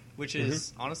 Which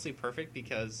is honestly perfect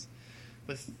because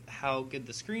with how good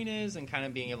the screen is and kind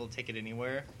of being able to take it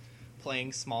anywhere,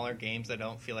 playing smaller games I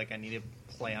don't feel like I need to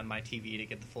play on my TV to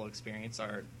get the full experience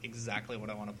are exactly what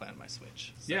I want to play on my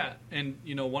Switch. So. Yeah, and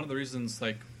one of the reasons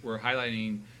like we're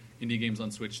highlighting indie games on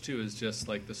Switch too is just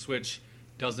like the Switch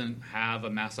doesn't have a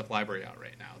massive library out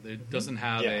right now. It doesn't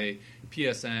have a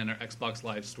PSN or Xbox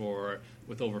Live Store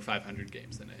with over 500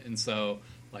 games in it. And so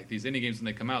like these indie games when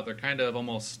they come out, they're kind of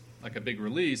almost like a big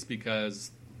release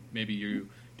because maybe you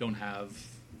don't have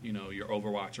your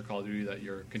Overwatch or Call of Duty that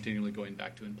you're continually going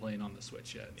back to and playing on the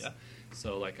Switch yet. Yeah.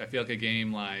 So like I feel like a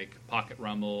game like Pocket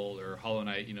Rumble or Hollow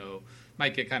Knight,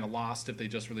 might get kind of lost if they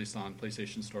just released on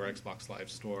PlayStation Store, Xbox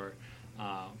Live Store.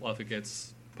 Well, if it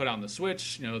gets put out on the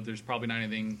Switch, there's probably not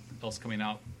anything else coming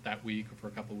out that week or for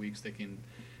a couple of weeks. They can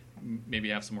maybe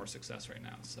have some more success right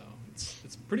now. So it's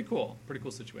pretty cool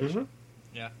situation.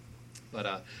 Yeah.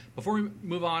 But before we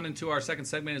move on into our second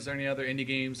segment, is there any other indie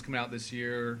games coming out this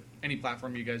year? Any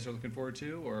platform you guys are looking forward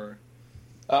to? Or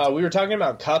We were talking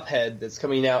about Cuphead that's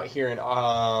coming out here in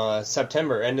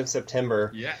September, end of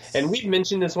September. yes, And we've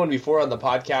mentioned this one before on the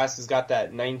podcast. It's got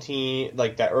that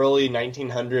that early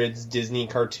 1900s Disney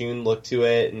cartoon look to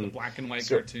it, and black and white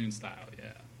cartoon style.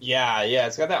 yeah,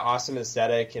 it's got that awesome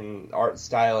aesthetic and art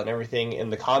style and everything.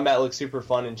 And the combat looks super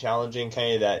fun and challenging,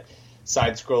 kind of that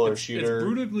side-scroller shooter. It's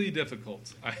brutally difficult.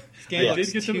 This game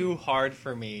looks too hard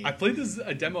for me. I played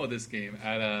a demo of this game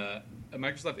at a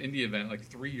Microsoft Indie event like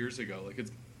 3 years ago. Like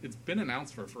it's been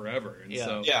announced for forever, and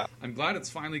so I'm glad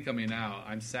it's finally coming out.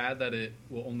 I'm sad that it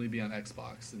will only be on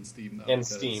Xbox and Steam though. And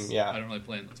Steam, yeah. I don't really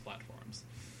play on those platforms.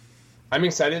 I'm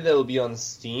excited that it'll be on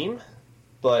Steam,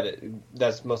 but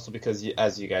that's mostly because,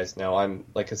 as you guys know, I'm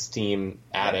like a Steam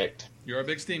addict. You're a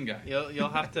big Steam guy. You'll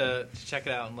have to check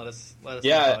it out and let us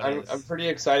Yeah, know how it is. I'm pretty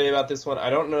excited about this one. I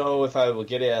don't know if I will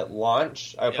get it at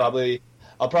launch. I'll probably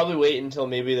wait until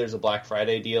maybe there's a Black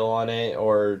Friday deal on it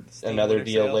or Steam another winter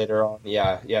deal sale. later on.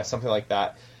 Yeah, something like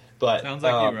that. But Sounds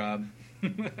like you, Rob.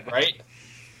 right?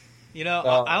 You know,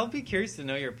 Uh, I'll be curious to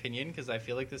know your opinion because I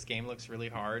feel like this game looks really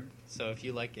hard. So if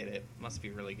you like it, it must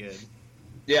be really good.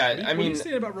 Yeah, What I are you mean,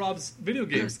 saying about Rob's video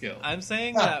game skill? I'm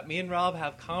saying that me and Rob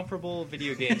have comparable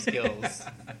video game skills.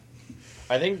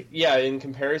 I think, yeah, in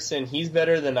comparison, he's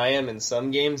better than I am in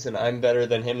some games, and I'm better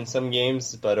than him in some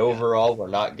games, but overall, we're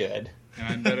not good. And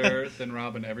I'm better than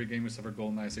Rob in every game except for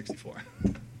GoldenEye 64.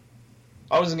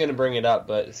 I wasn't going to bring it up,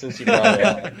 but since you brought it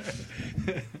up.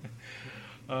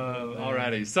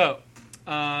 Alrighty, so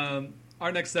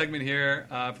our next segment here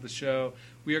for the show,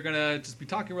 we are going to just be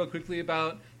talking real quickly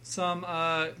about some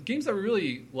games that we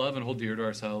really love and hold dear to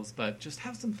ourselves, but just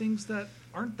have some things that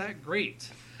aren't that great.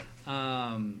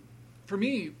 For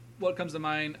me, what comes to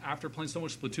mind after playing so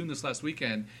much Splatoon this last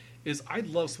weekend is I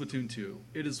love Splatoon 2.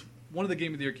 It is one of the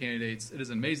Game of the Year candidates. It is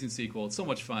an amazing sequel. It's so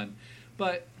much fun.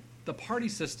 But the party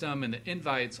system and the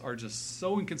invites are just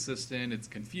so inconsistent. It's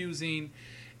confusing.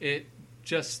 It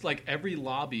just, like, every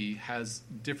lobby has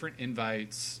different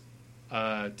invites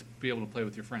to be able to play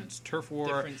with your friends. Turf War,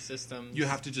 Different systems. you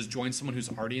have to just join someone who's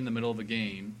already in the middle of a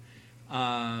game.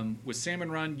 With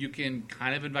Salmon Run, you can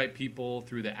kind of invite people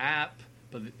through the app,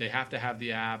 but they have to have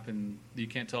the app, and you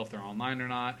can't tell if they're online or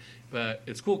not. But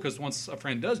it's cool because once a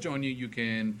friend does join you, you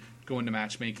can go into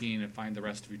matchmaking and find the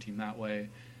rest of your team that way.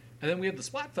 And then we had the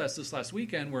Splatfest this last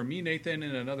weekend where me, Nathan,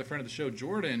 and another friend of the show,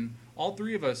 Jordan, all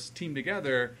three of us teamed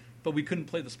together, but we couldn't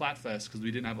play the Splatfest because we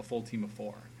didn't have a full team of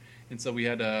 4. And so we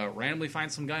had to randomly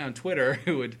find some guy on Twitter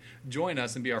who would join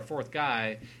us and be our 4th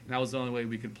guy, and that was the only way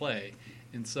we could play.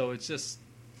 And so it's just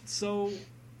so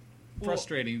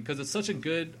frustrating because it's such a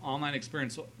good online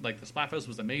experience. Like, the Splatfest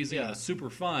was amazing. Yeah. It was super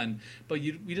fun, but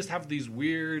we just have these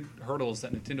weird hurdles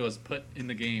that Nintendo has put in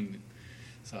the game.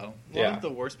 So One of the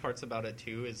worst parts about it,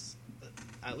 too, is,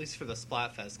 at least for the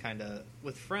Splatfest, kind of,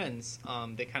 with friends,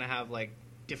 they kind of have, like,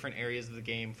 different areas of the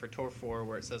game for Turf 4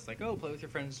 where it says, like, oh, play with your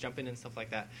friends, jump in and stuff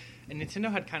like that. And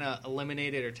Nintendo had kind of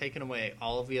eliminated or taken away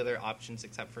all of the other options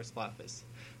except for Splatfest.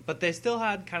 But they still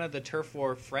had kind of the Turf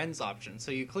War Friends option.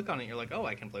 So you click on it, you're like, oh,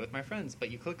 I can play with my friends. But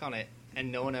you click on it,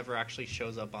 and no one ever actually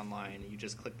shows up online. You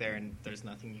just click there, and there's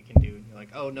nothing you can do. And you're like,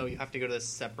 oh, no, you have to go to this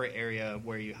separate area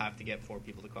where you have to get 4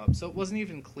 people to go up. So it wasn't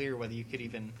even clear whether you could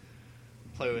even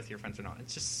play with your friends or not.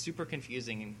 It's just super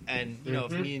confusing. And, you know,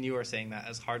 if me and you are saying that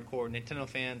as hardcore Nintendo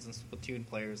fans and Splatoon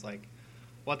players, like,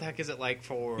 what the heck is it like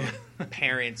for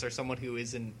parents or someone who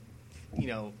isn't, you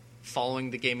know, following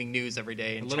the gaming news every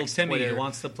day and little checks Timmy Twitter, who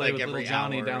wants to play like, with every little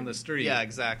Johnny hour. down the street. Yeah,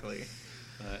 exactly.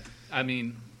 But, I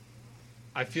mean,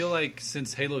 I feel like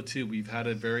since Halo 2, we've had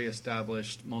a very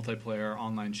established multiplayer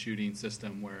online shooting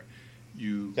system where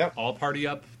you all party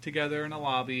up together in a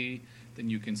lobby. Then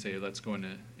you can say, let's go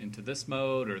into this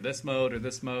mode or this mode or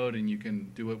this mode, and you can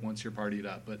do it once you're partied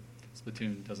up. But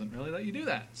Splatoon doesn't really let you do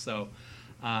that. So,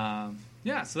 so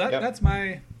that's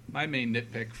my main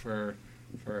nitpick for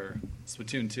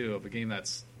Splatoon 2 of a game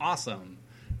that's awesome,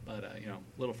 but a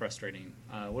little frustrating.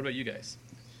 What about you guys?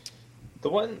 The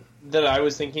one that I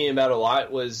was thinking about a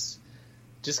lot was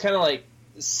just kind of like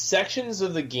sections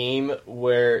of the game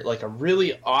where, like, a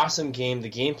really awesome game, the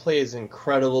gameplay is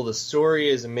incredible, the story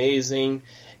is amazing,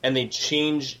 and they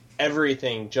change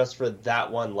everything just for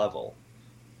that one level.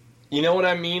 You know what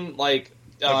I mean? Like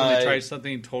when they try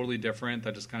something totally different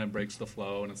that just kind of breaks the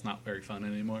flow and it's not very fun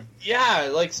anymore. Yeah,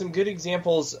 like some good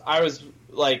examples. I was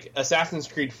like Assassin's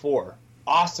Creed 4,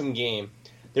 awesome game.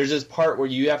 There's this part where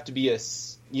you have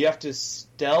to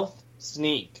stealth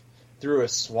sneak through a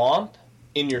swamp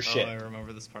in your ship. Oh, I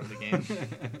remember this part of the game.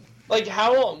 Like,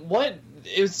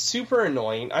 it was super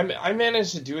annoying. I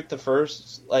managed to do it the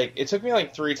first, like, it took me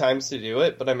like 3 times to do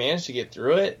it, but I managed to get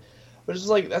through it. But it's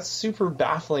just like, that's super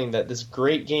baffling that this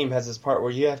great game has this part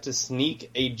where you have to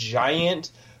sneak a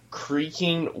giant,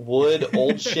 creaking wood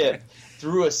old ship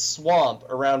through a swamp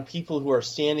around people who are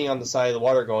standing on the side of the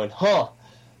water going,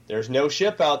 there's no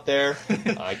ship out there.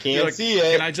 I can't see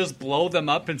it. Can I just blow them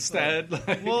up instead?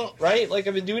 Well, right? Like,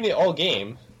 I've been doing it all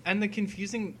game. And the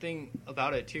confusing thing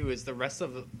about it, too, is the rest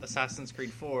of Assassin's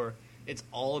Creed 4, it's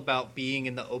all about being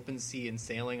in the open sea and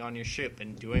sailing on your ship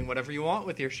and doing whatever you want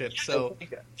with your ship. So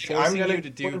forcing you to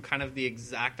do kind of the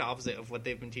exact opposite of what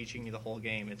they've been teaching you the whole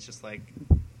game. It's just like,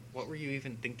 what were you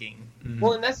even thinking? Mm-hmm.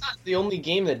 Well, and that's not the only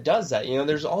game that does that. You know,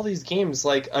 there's all these games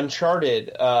like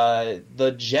Uncharted,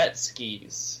 the jet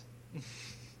skis.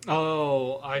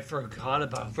 Oh, I forgot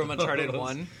about From Uncharted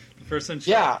 1? The first Uncharted.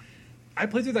 Yeah. I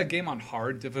played through that game on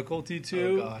hard difficulty,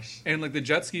 too. Oh, gosh. And, like, the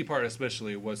jet ski part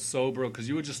especially was so broke, because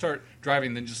you would just start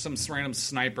driving, then just some random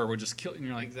sniper would just kill you, and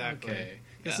you're like, Exactly. okay,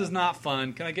 this is not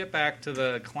fun. Can I get back to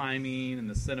the climbing and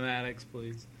the cinematics,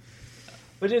 please?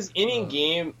 But as any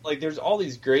game, like, there's all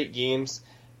these great games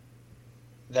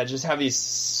that just have these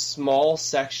small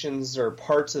sections or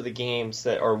parts of the games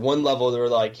that are one level that are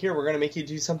like, here, we're going to make you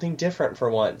do something different for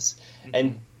once. Mm-hmm.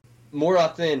 And more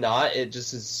often than not, it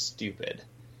just is stupid.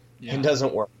 Yeah. It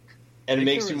doesn't work. And it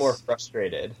makes you more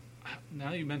frustrated.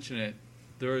 Now you mention it,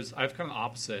 I've kind of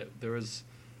opposite. I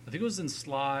think it was in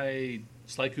Sly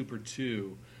Cooper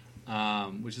 2,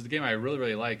 which is the game I really,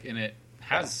 really like, and it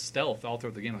has stealth all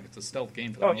throughout the game. Like, it's a stealth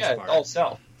game for the most part. It's all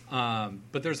stealth.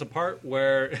 But there's a part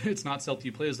where it's not stealth.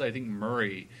 You play as, I think,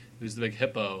 Murray, who's the big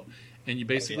hippo, and you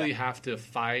basically have to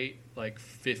fight like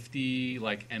 50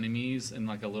 like enemies in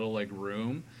like a little like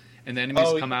room, and the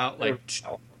enemies come out like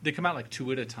they come out like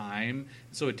 2 at a time.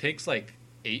 So it takes like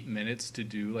 8 minutes to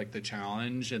do like the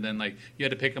challenge, and then like you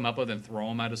had to pick them up and then throw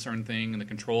them at a certain thing, and the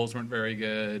controls weren't very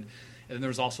good. And then there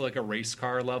was also like a race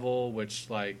car level, which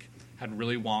like had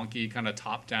really wonky kind of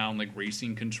top down like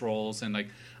racing controls, and like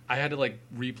I had to like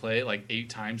replay it like 8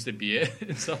 times to beat it.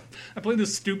 And so I played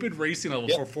this stupid racing level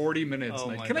for 40 minutes.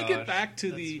 Like, can I get back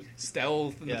to the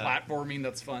stealth and the platforming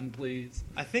that's fun, please?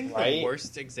 I think the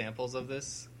worst examples of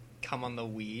this come on the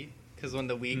Wii. Because when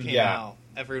the Wii came out,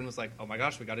 everyone was like, oh my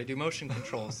gosh, we got to do motion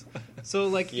controls. So,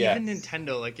 like, even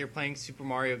Nintendo, like, you're playing Super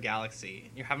Mario Galaxy,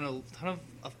 and you're having a ton of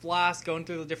a blast going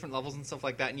through the different levels and stuff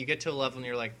like that, and you get to a level and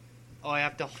you're like, oh, I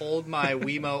have to hold my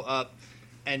Wiimote up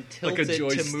and tilt like it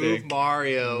to move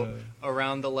Mario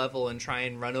around the level and try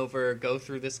and go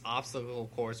through this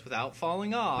obstacle course without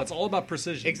falling off. That's all about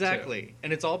precision. Exactly. Too.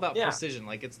 And it's all about precision.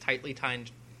 Like, it's tightly timed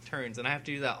turns, and I have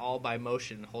to do that all by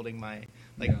motion, holding my...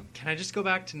 can I just go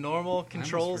back to normal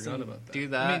controls and do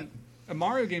that? I mean,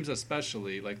 Mario games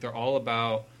especially, like, they're all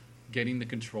about getting the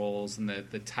controls and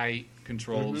the tight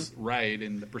controls right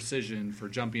and the precision for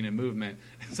jumping and movement.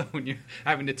 So when you're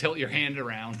having to tilt your hand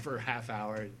around for a half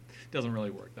hour, it doesn't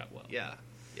really work that well. Yeah,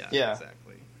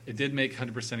 exactly. It did make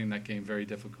 100%ing that game very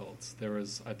difficult. There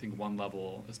was, I think, one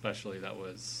level especially that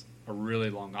was a really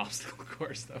long obstacle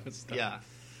course that was tough.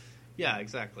 Yeah,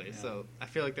 exactly. Yeah. So I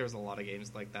feel like there was a lot of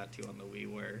games like that too on the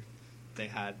Wii where they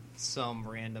had some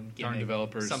random gimmick,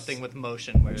 developers or with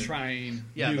motion where trying.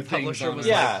 The publisher was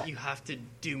like, "You have to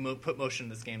put motion in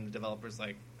this game." The developer's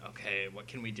like, "Okay, what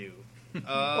can we do?"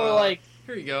 Or like,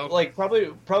 here you go. Like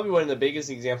probably one of the biggest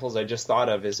examples I just thought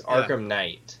of is Arkham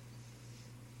Knight,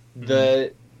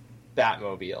 the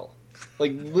Batmobile.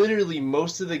 Like literally,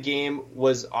 most of the game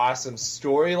was awesome.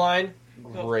 Storyline.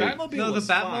 Great. The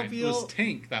Batmobile was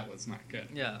Tank. That was not good.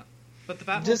 Yeah, but the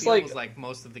Batmobile was like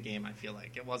most of the game. I feel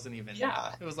like it wasn't even.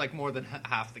 Yeah, it was like more than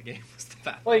half the game was the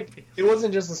Batmobile. Like it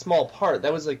wasn't just a small part.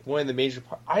 That was like one of the major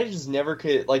parts. I just never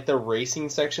could like the racing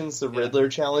sections, the Riddler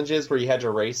challenges where you had to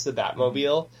race the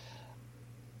Batmobile.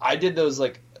 I did those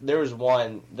like there was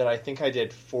one that I think I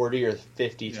did 40 or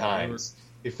 50 times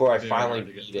before I finally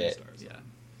beat it. Yeah,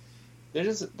 they're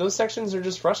just those sections are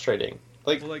just frustrating.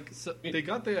 Like, they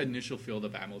got the initial feel of the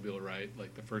Batmobile right.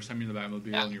 Like the first time you're in the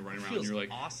Batmobile and you're running around, and you're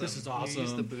like, awesome. "This is awesome." You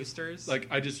use the boosters. Like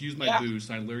I just use my boost,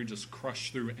 and I literally just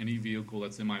crush through any vehicle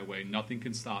that's in my way. Nothing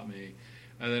can stop me.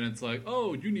 And then it's like,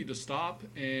 "Oh, you need to stop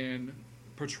and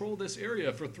patrol this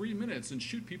area for 3 minutes and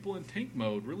shoot people in tank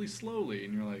mode really slowly."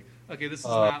 And you're like, "Okay, this is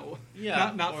not or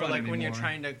fun like anymore." When you're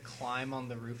trying to climb on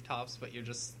the rooftops, but you're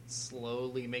just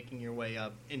slowly making your way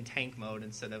up in tank mode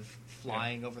instead of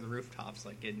flying over the rooftops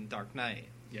like in Dark Knight.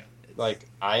 Yeah, like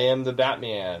I am the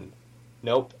Batman.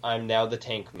 Nope, I'm now the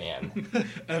Tank Man.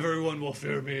 Everyone will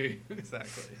fear me.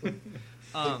 Exactly.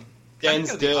 Stand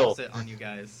still. Opposite on you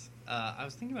guys. I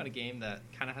was thinking about a game that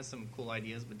kind of has some cool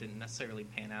ideas but didn't necessarily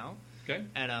pan out. Okay.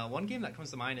 And one game that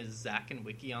comes to mind is Zack and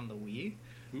Wiki on the Wii.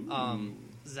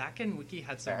 Zack and Wiki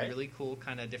had some really cool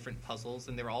kind of different puzzles,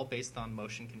 and they were all based on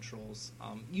motion controls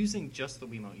using just the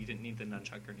Wiimote. You didn't need the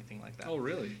nunchuck or anything like that. Oh,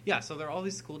 really? Yeah, so there are all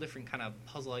these cool different kind of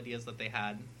puzzle ideas that they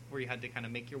had where you had to kind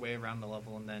of make your way around the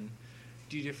level and then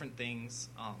do different things,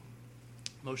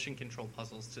 motion control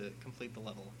puzzles to complete the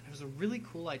level. It was a really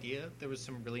cool idea. There was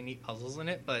some really neat puzzles in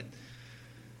it, but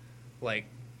like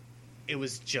it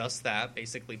was just that,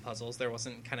 basically puzzles. There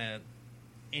wasn't kind of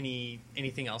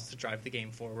anything else to drive the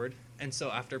game forward. And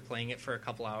so after playing it for a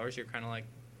couple hours, you're kind of like,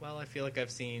 well, I feel like I've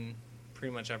seen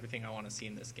pretty much everything I want to see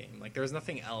in this game. Like, there was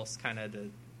nothing else kind of to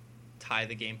tie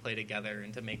the gameplay together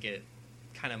and to make it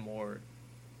kind of more,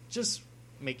 just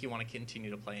make you want to continue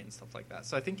to play and stuff like that.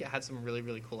 So I think it had some really,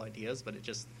 really cool ideas, but it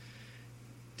just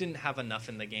didn't have enough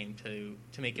in the game to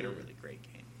make it a really great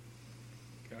game.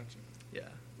 Gotcha. Yeah.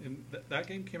 And that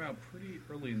game came out pretty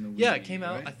early in the Wii. Yeah, it came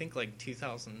out, I think, like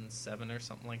 2007 or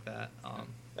something like that.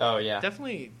 Oh, yeah.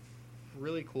 Definitely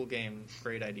really cool game,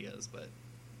 great ideas, but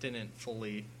didn't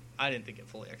fully I didn't think it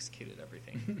fully executed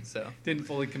everything. So Didn't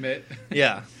fully commit.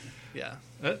 yeah.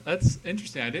 That's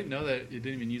interesting. I didn't know that it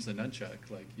didn't even use the nunchuck.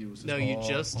 Like you was No, you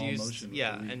just all used motion with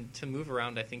yeah, the Wii. and to move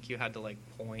around, I think you had to like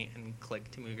point and click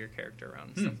to move your character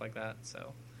around and stuff like that.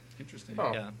 So Interesting.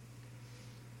 Oh. yeah.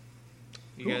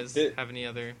 You Cool. guys have any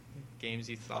other games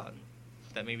you thought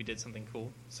that maybe did something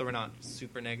cool? So we're not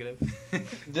super negative.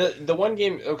 The one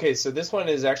game, okay, so this one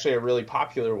is actually a really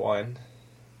popular one,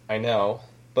 I know,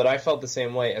 but I felt the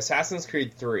same way. Assassin's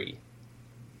Creed 3,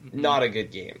 not a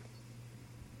good game.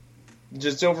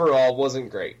 Just overall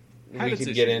wasn't great. Had We its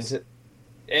could get issues. into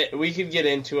it. We could get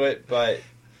into it, but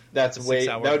that's A way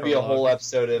 6-hour that would be a whole prologue.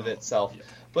 episode of itself. Yeah.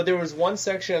 But there was one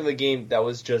section of the game that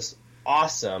was just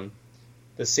awesome,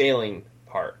 the sailing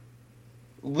part.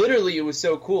 Literally, it was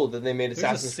so cool that they made There's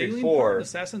Assassin's a Creed sailing 4. part in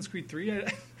Assassin's Creed 3? I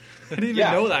didn't even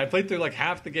Yeah. know that. I played through like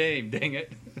half the game. Dang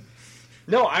it.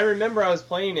 No, I remember I was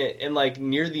playing it, and like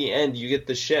near the end, you get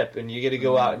the ship, and you get to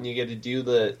go out and you get to do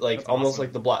the like That's almost awesome.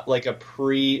 like the black, like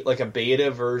a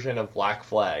beta version of Black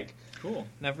Flag. Cool.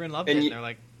 Never loved And it. you- And they're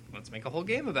like, let's make a whole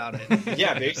game about it.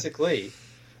 Yeah, basically.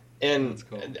 And That's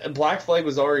cool. Black Flag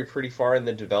was already pretty far in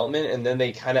the development, and then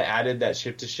they kind of added that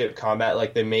ship-to-ship combat,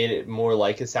 like they made it more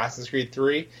like Assassin's Creed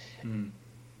 3, Hmm.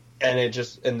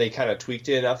 and they kind of tweaked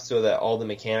it enough so that all the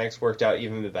mechanics worked out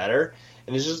even better.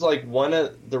 And it's just like one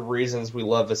of the reasons we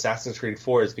love Assassin's Creed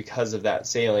 4 is because of that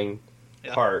sailing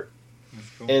Yeah. part. That's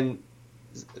cool. And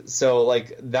so,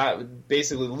 like, that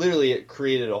basically, literally, it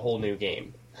created a whole new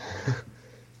game.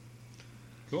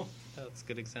 Cool. That's a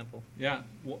good example. Yeah,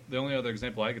 well, the only other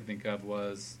example I could think of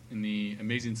was in the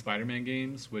Amazing Spider-Man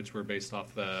games, which were based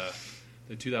off the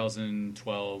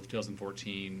 2012,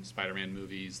 2014 Spider-Man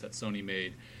movies that Sony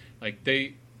made. Like,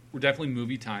 they were definitely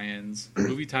movie tie-ins.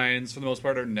 Movie tie-ins, for the most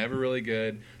part, are never really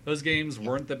good. Those games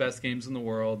weren't the best games in the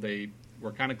world. They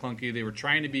were kind of clunky. They were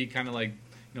trying to be kind of like,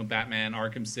 Batman,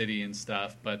 Arkham City and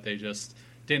stuff, but they just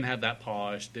didn't have that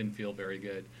polish, didn't feel very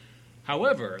good.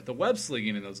 However, the web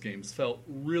slinging in those games felt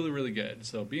really, really good.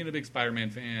 So being a big Spider-Man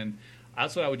fan,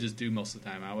 that's what I would just do most of the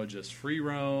time. I would just free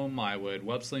roam. I would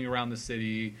web sling around the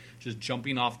city, just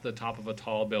jumping off the top of a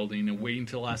tall building and waiting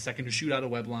until the last second to shoot out a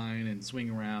web line and swing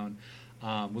around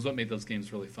was what made those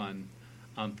games really fun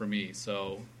for me.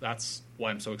 So that's why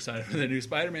I'm so excited for the new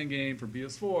Spider-Man game for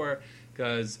PS4,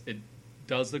 because it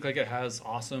does look like it has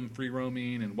awesome free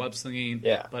roaming and web slinging,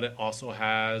 Yeah. but it also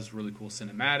has really cool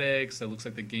cinematics. It looks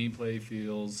like the gameplay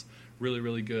feels really,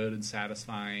 really good and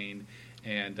satisfying.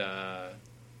 And,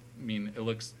 it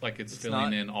looks like it's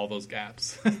filling not- in all those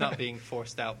gaps. It's not being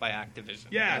forced out by Activision.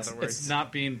 yeah, in it's other words. it's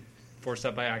not being forced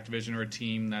out by Activision or a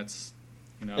team that's,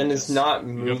 And it's just- not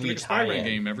we have to movie make a Spider-Man tie-in.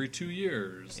 game every 2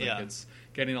 years. Like, Yeah. it's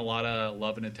getting a lot of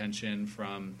love and attention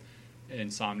from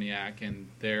Insomniac, and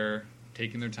they're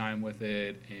taking their time with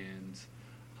it, and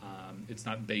it's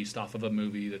not based off of a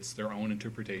movie. That's their own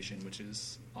interpretation, which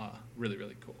is really,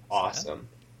 really cool. So, Awesome.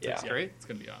 Yeah. That's great. it's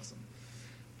going to be awesome.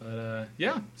 But,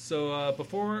 so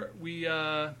before we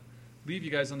leave you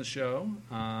guys on the show,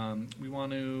 we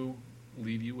want to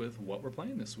leave you with what we're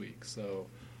playing this week. So,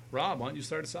 Rob, why don't you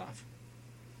start us off?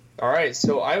 All right,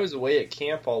 so I was away at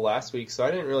camp all last week, so I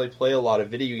didn't really play a lot of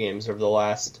video games over the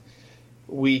last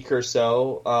week or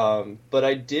so, but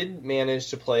I did manage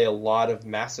to play a lot of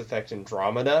Mass Effect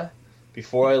Andromeda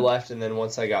before I left, and then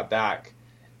once I got back.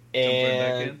 Jump right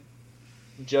back And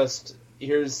in. just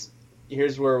here's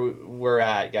where we're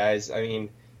at, guys. I mean,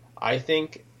 I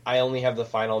think I only have the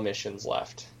final missions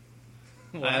left.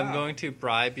 I am going to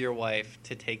bribe your wife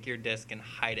to take your disc and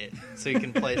hide it so you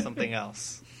can play something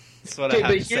else. That's what Okay, I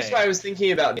but have to here's say. what I was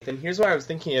thinking about, Nathan. Here's what I was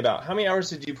thinking about. How many hours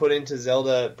did you put into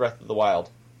Zelda Breath of the Wild?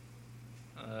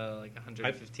 Like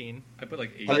 115. I put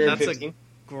like 8. But that's a 115?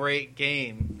 great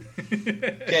game.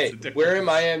 Okay, where am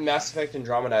I in Mass Effect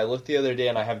Andromeda? I looked the other day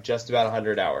and I have just about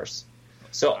 100 hours.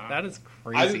 So That is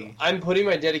crazy. I'm putting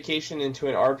my dedication into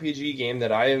an RPG game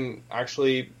that I am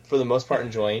actually, for the most part,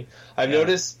 enjoying. I've Yeah.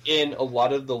 noticed in a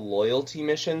lot of the loyalty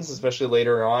missions, especially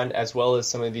later on, as well as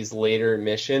some of these later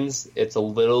missions, it's a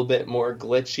little bit more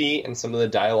glitchy and some of the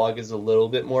dialogue is a little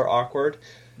bit more awkward.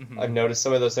 Mhm. I've noticed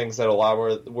some of those things that a lot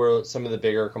were some of the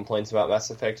bigger complaints about Mass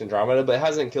Effect Andromeda, but it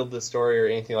hasn't killed the story or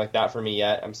anything like that for me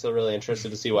yet. I'm still really interested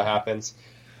to see what happens.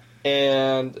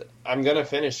 And I'm going to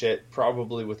finish it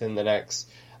probably within the next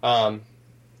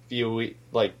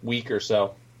week or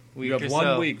so. You have or 1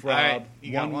 so. week, All right, Rob.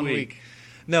 you got 1 1 week. week.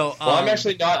 No, Well, I'm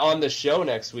actually not on the show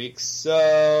next week,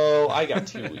 so I got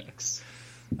 2 weeks.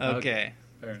 okay.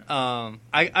 Fair enough.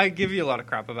 I give you a lot of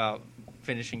crap about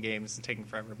finishing games and taking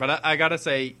forever, but I gotta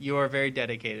say you are very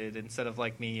dedicated instead of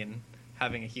like me and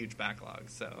having a huge backlog.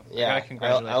 So I Yeah, gotta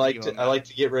congratulate I like you to on I that. like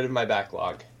to get rid of my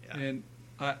backlog. Yeah. And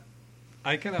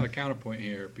I kind of have a counterpoint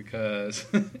here because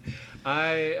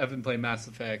I have been playing Mass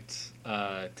Effect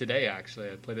today. Actually,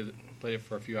 I played it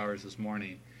for a few hours this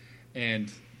morning,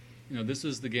 and this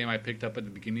was the game I picked up at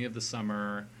the beginning of the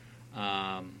summer.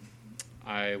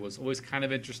 I was always kind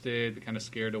of interested, but kind of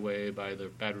scared away by the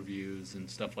bad reviews and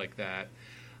stuff like that.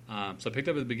 So I picked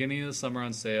up at the beginning of the summer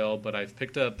on sale, but I've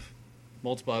picked up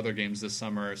multiple other games this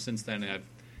summer since then, and I've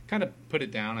kind of put it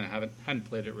down, and I hadn't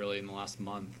played it really in the last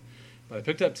month. But I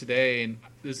picked up today, and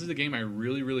this is a game I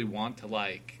really, really want to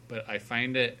like, but I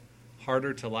find it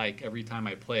harder to like every time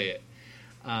I play it.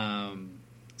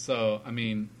 So, I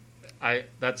mean,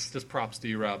 that's just props to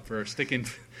you, Rob, for sticking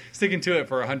to it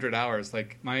for 100 hours.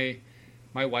 Like, my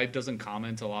wife doesn't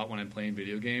comment a lot when I'm playing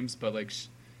video games, but, like,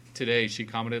 today she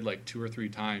commented, like, 2 or 3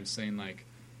 times saying, like,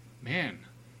 man,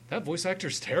 that voice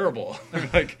actor's terrible.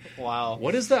 Like, wow,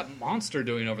 what is that monster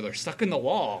doing over there, stuck in the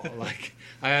wall? Like,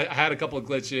 I had a couple of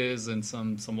glitches and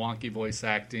some wonky voice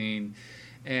acting,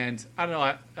 and I don't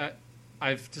know.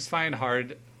 I'm finding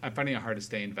it hard to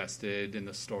stay invested in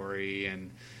the story,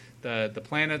 and the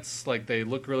planets, like, they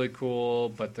look really cool,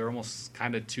 but they're almost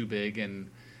kind of too big and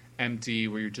empty,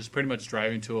 where you're just pretty much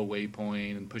driving to a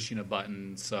waypoint and pushing a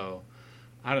button. So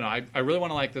I don't know. I really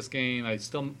want to like this game. I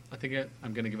think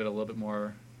I'm going to give it a little bit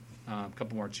more. A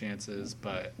couple more chances,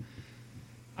 but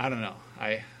I don't know.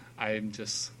 I'm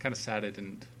just kind of sad it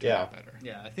didn't turn out better.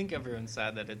 Yeah, I think everyone's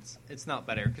sad that it's not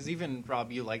better, because even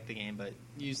Rob, you like the game, but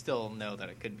you still know that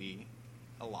it could be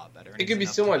a lot better. It could be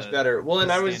so much better. Well,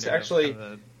 and I was actually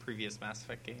the previous Mass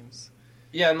Effect games.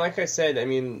 Yeah, and like I said, I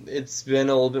mean, it's been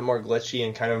a little bit more glitchy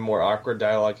and kind of more awkward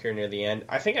dialogue here near the end.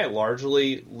 I think I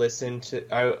largely listened to.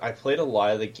 I played a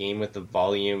lot of the game with the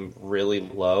volume really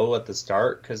low at the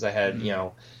start because I had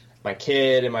my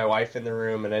kid and my wife in the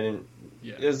room, and I didn't.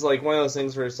 Yeah. It was like one of those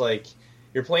things where it's like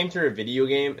you're playing through a video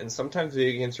game, and sometimes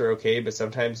video games are okay, but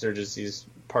sometimes they're just these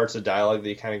parts of dialogue that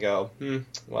you kind of go,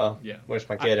 well, wish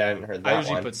my kid hadn't heard that. I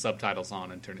usually put subtitles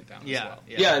on and turn it down. Yeah, as well.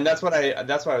 Yeah, and that's what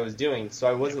I was doing. So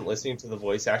I wasn't listening to the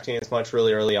voice acting as much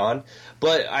really early on,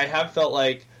 but I have felt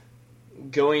like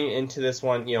going into this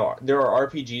one, there are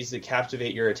RPGs that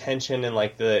captivate your attention, and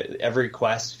like every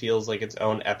quest feels like its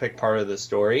own epic part of the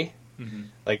story. Mm-hmm.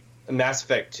 Like Mass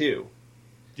Effect 2.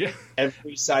 Yeah.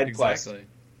 Every side quest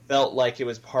felt like it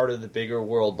was part of the bigger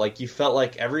world. Like you felt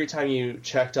like every time you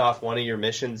checked off one of your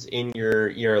missions in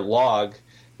your log,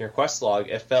 your quest log,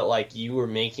 it felt like you were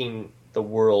making the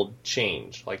world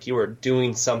change. Like you were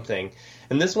doing something.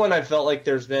 And this one, I felt like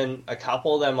there's been a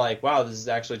couple that I'm like, wow, this is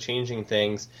actually changing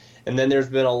things. And then there's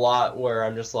been a lot where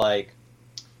I'm just like,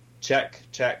 check,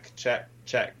 check, check,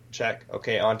 check, check.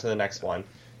 Okay, on to the next one.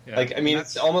 Yeah, like, I mean,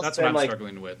 it's almost that's what I'm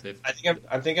struggling with. I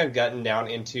think I've gotten down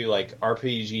into like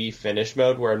RPG finish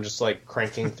mode where I'm just like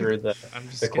cranking through the. I'm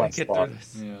just gonna get through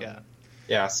this.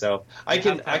 Yeah. So I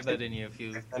can have that in you if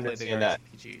you play the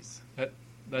RPGs.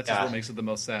 That's just what makes it the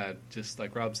most sad. Just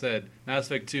like Rob said, Mass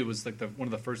Effect 2 was like one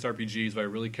of the first RPGs where I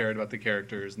really cared about the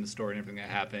characters and the story and everything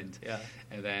that happened. Yeah.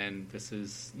 And then this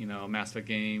is a Mass Effect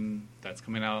game that's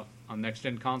coming out on next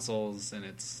gen consoles, and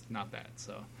it's not that.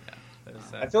 So. Yeah.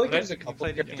 I feel like there's a couple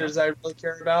of characters I really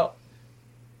care about,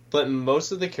 but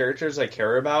most of the characters I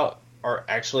care about are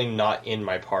actually not in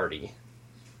my party,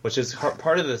 which is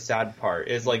part of the sad part.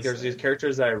 Is like there's these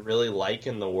characters that I really like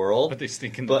in the world, but they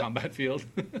stink in the combat field.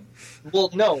 Well,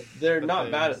 no, they're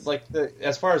not bad. Like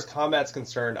as far as combat's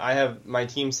concerned, I have my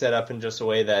team set up in just a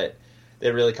way that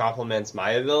it really complements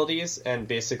my abilities, and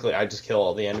basically I just kill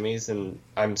all the enemies, and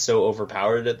I'm so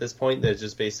overpowered at this point that it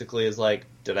just basically is like,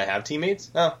 did I have teammates?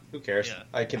 Oh, who cares? Yeah.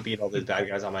 I can beat all these bad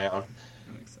guys on my own.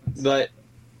 That makes sense. But,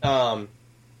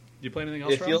 you play anything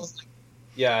else, it feels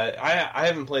like, I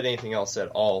haven't played anything else at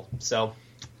all, so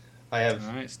I have...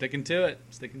 All right, sticking to it.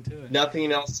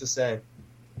 Nothing else to say.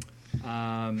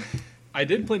 I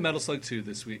did play Metal Slug 2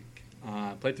 this week.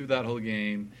 Played through that whole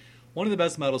game. One of the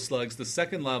best Metal Slugs, the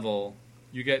second level...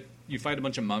 You fight a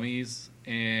bunch of mummies,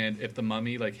 and if the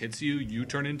mummy hits you, you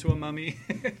turn into a mummy,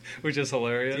 which is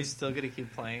hilarious. You still get to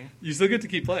keep playing. You still get to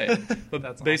keep playing,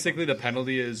 but basically the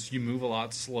penalty is you move a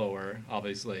lot slower,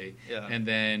 obviously, and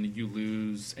then you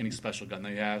lose any special gun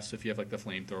that you have. So if you have the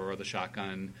flamethrower or the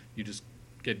shotgun, you just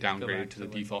get downgraded to the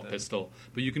default pistol.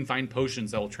 But you can find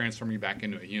potions that will transform you back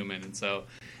into a human, and so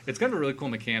it's kind of a really cool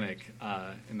mechanic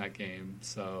in that game.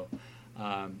 So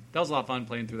that was a lot of fun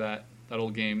playing through that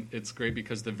old game. It's great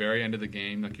because the very end of the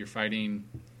game, you're fighting,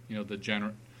 the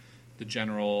the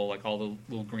general, like all the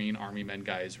little green army men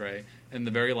guys, right? And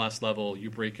the very last level, you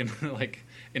break into like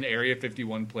an Area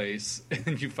 51 place,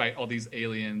 and you fight all these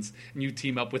aliens, and you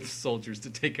team up with soldiers to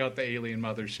take out the alien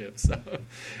mothership. So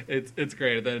it's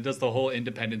great. And then it does the whole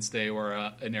Independence Day where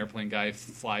an airplane guy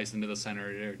flies into the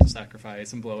center to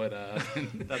sacrifice and blow it up.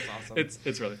 That's awesome.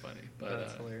 It's really funny. But,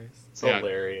 That's hilarious. It's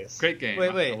hilarious. Great game.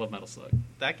 Wait. I love Metal Slug.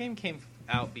 That game came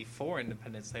out before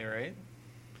Independence Day, right?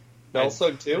 Metal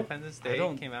Slug 2? Independence Day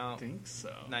came out I think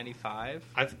so. 95.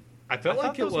 I felt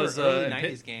like it was early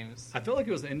 90s games. I felt like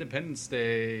it was an Independence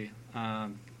Day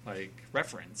like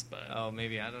reference, but Oh,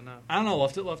 maybe, I don't know. I don't know. We'll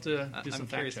have to do some I'm fact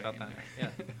curious checking about that.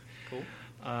 there. Yeah. Cool.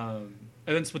 And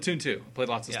then Splatoon 2. I played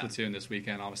lots of Yeah. Splatoon this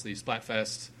weekend. Obviously,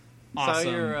 Splatfest. So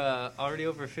Awesome. you're already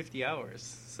over 50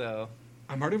 hours, so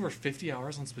I'm already over 50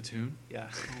 hours on Splatoon. yeah.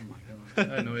 Oh my gosh,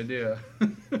 I had no idea.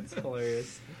 It's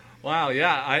hilarious. Wow,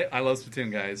 yeah, I love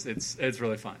Splatoon, guys. It's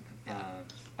really fun. Yeah.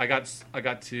 I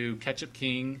got to Ketchup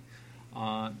King,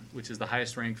 which is the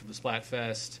highest rank for the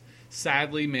Splatfest.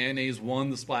 Sadly, Mayonnaise won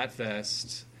the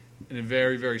Splatfest in a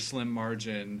very, very slim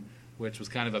margin, which was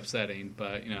kind of upsetting.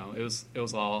 But it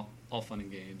was all fun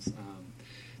and games.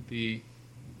 The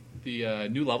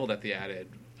new level that they added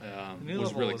The new was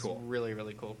level really was cool. really,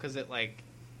 really cool because it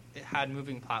had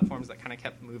moving platforms that kind of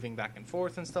kept moving back and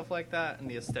forth and stuff like that, and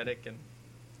the aesthetic and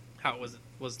how it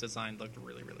was designed looked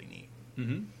really, really neat.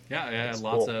 Mm-hmm. Yeah, it had That's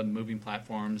lots cool. of moving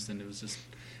platforms, and it was just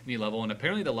a neat level. And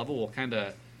apparently, the level will kind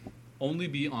of only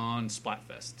be on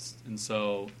Splatfests, and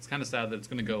so it's kind of sad that it's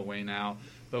going to go away now.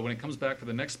 But when it comes back for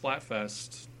the next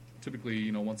Splatfest,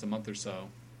 typically once a month or so,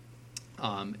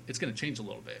 it's going to change a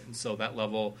little bit, and so that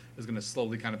level is going to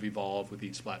slowly kind of evolve with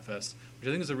each Splatfest, which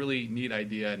I think is a really neat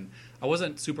idea. And I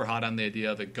wasn't super hot on the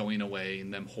idea of it going away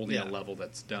and them holding Yeah. a level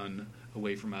that's done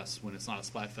away from us when it's not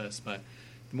a Splatfest. But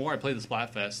the more I played the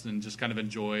Splatfest and just kind of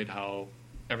enjoyed how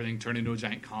everything turned into a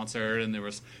giant concert, and there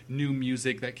was new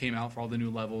music that came out for all the new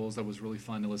levels that was really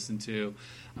fun to listen to.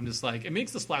 I'm just like, it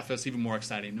makes the Splatfest even more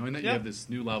exciting, knowing that you Yeah. have this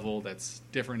new level that's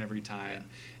different every time.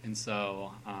 And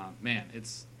so, man,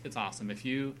 it's awesome. If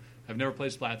you have never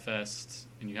played Splatfest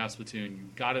and you have Splatoon, you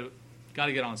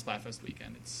gotta get on Splatfest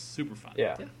weekend. It's super fun.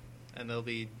 Yeah. Yeah. And they'll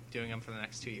be doing them for the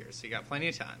next 2 years, so you got plenty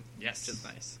of time. Yes. Which is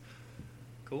nice.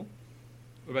 Cool.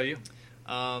 What about you?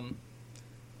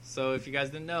 So if you guys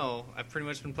didn't know, I've pretty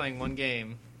much been playing one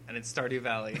game, and it's Stardew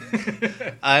Valley.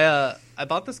 I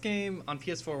bought this game on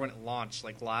PS4 when it launched,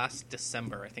 like last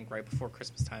December, I think, right before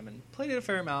Christmas time, and played it a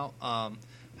fair amount.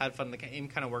 Had fun. The game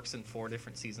kind of works in 4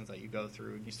 different seasons that you go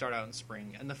through, and you start out in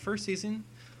spring. And the first season,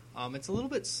 it's a little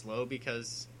bit slow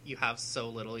because you have so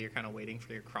little. You're kind of waiting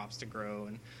for your crops to grow,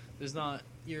 and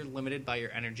you're limited by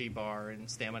your energy bar and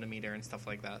stamina meter and stuff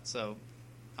like that. So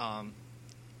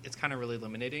it's kind of really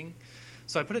limiting.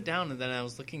 So I put it down, and then I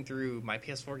was looking through my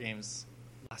PS4 games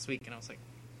last week, and I was like,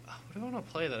 oh, what do I want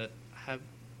to play that I have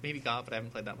maybe got, but I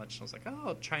haven't played that much? And I was like, oh,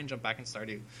 I'll try and jump back in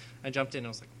Stardew. I jumped in, and I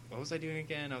was like, what was I doing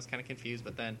again? I was kind of confused,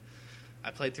 but then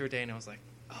I played through a day, and I was like,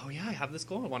 oh, yeah, I have this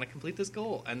goal. I want to complete this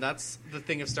goal. And that's the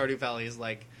thing of Stardew Valley is,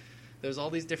 like, there's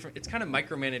all these different... It's kind of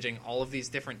micromanaging all of these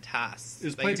different tasks It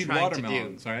was that you're planting trying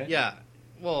watermelons, to do. right? Yeah.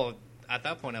 Well, at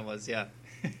that point I was, yeah.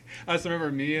 I just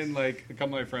remember me and like a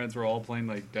couple of my friends were all playing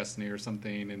like Destiny or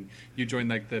something, and you joined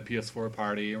like the PS4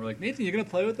 party, and we're like, Nathan, you gonna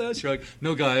play with us? You're like,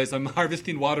 no, guys, I'm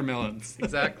harvesting watermelons.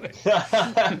 Exactly.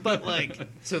 But like,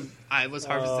 so I was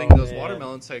harvesting Oh, those man.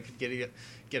 watermelons so I could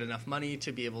get enough money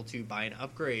to be able to buy an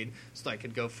upgrade, so I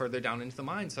could go further down into the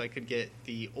mine, so I could get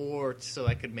the ore, so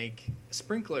I could make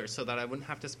sprinklers, so that I wouldn't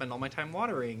have to spend all my time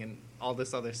watering and all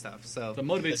this other stuff. So So it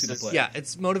motivates This you to is- play. yeah, it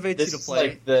motivates This you to is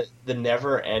play. like the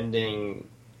never-ending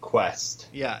quest.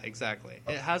 Yeah, exactly.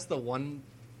 It has the one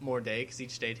more day, because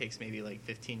each day takes maybe like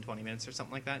 15, 20 minutes or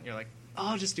something like that, and you're like, oh,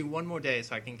 I'll just do one more day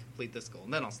so I can complete this goal,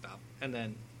 and then I'll stop. And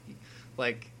then,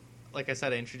 like I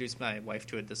said, I introduced my wife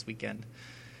to it this weekend,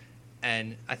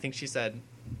 and I think she said,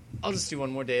 I'll just do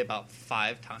one more day about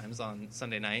 5 times on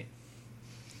Sunday night.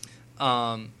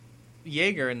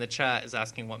 Jaeger in the chat is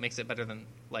asking what makes it better than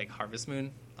like Harvest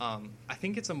Moon. I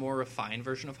think it's a more refined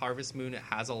version of Harvest Moon. It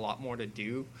has a lot more to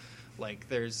do. Like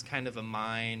there's kind of a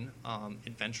mine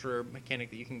adventurer mechanic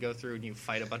that you can go through, and you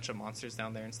fight a bunch of monsters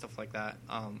down there and stuff like that.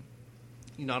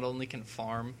 You not only can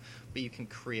farm, but you can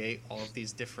create all of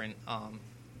these different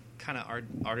kind of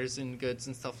artisan goods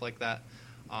and stuff like that.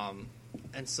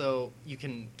 And so you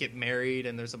can get married,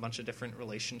 and there's a bunch of different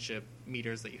relationship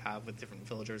meters that you have with different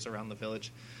villagers around the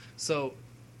village. So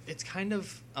it's kind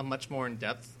of a much more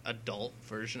in-depth adult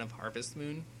version of Harvest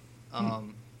Moon.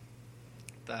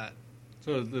 That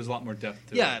So there's a lot more depth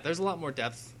to it. yeah, there's a lot more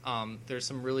depth. There's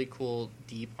some really cool,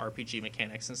 deep RPG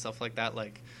mechanics and stuff like that.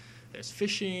 Like there's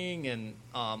fishing and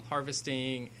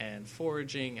harvesting and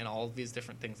foraging and all of these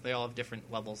different things. They all have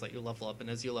different levels that you level up, and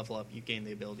as you level up, you gain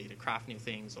the ability to craft new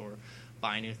things or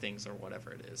buy new things or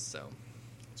whatever it is. So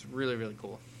it's really, really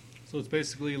cool. So it's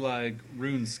basically like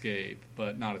RuneScape,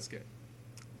 but not Escape.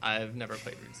 I've never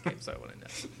played RuneScape, so I wouldn't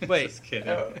know. Wait, Just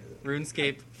kidding.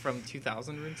 RuneScape from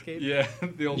 2000 RuneScape? Yeah,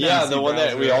 the old Yeah, PC the one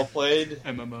that we browser all played.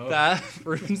 MMO That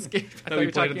RuneScape. I that thought we you were played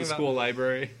at talking the about- school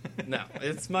library. No,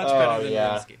 it's much Oh, better than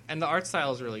yeah. RuneScape. And the art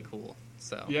style is really cool.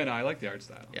 So Yeah, no, I like the art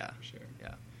style. Yeah. for sure.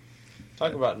 yeah.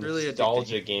 Talk about Really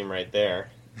nostalgia addicting. game right there.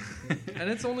 And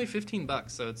it's only $15,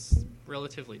 so it's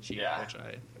relatively cheap, Yeah. which I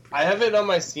appreciate. I have it on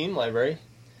my Steam library.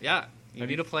 Yeah, you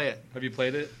need to play it. Have you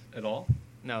played it at all?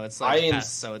 No, it's I like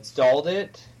S, so it's installed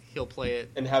it he'll play it.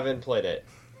 and haven't played it.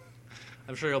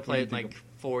 I'm sure he'll play you it in think like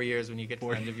 4 years when you get to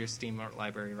 4 the end of your Steam art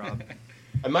library, Rob.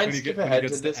 I might When you skip get- when ahead it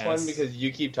to gets this to one S. because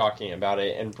you keep talking about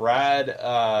it, and Brad,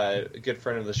 a good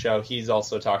friend of the show, he's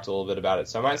also talked a little bit about it.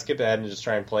 So I might skip ahead and just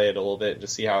try and play it a little bit and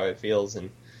just see how it feels and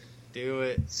Do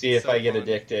it. see if So I get fun.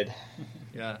 addicted.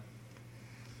 Yeah.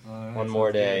 One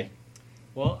more day.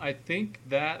 Well, I think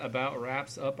that about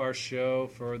wraps up our show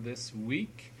for this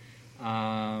week.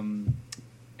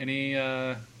 Any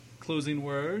closing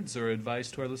words or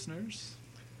advice to our listeners?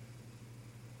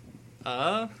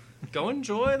 Go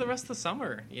enjoy the rest of the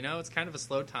summer. You know, it's kind of a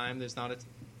slow time.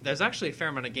 There's actually a fair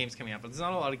amount of games coming out, but there's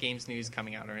not a lot of games news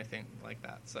coming out or anything like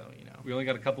that. So, you know. We only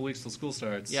got a couple weeks till school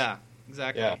starts. Yeah,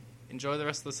 exactly. Yeah. Enjoy the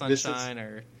rest of the This is- sunshine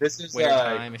or This is winter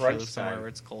time if you crunch live somewhere time. where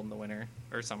it's cold in the winter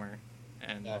or summer.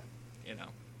 And, Yeah. you know,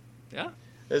 yeah.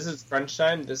 This is crunch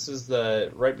time. This is the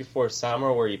right before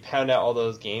summer where you pound out all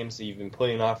those games that you've been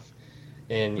putting off,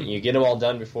 and you get them all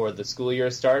done before the school year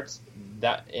starts.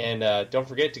 Don't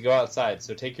forget to go outside.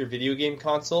 So take your video game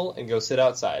console and go sit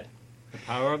outside. The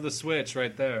power of the Switch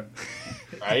right there.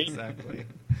 Right? Exactly.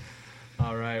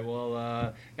 All right.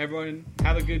 Well, everyone,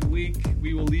 have a good week.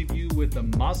 We will leave you with the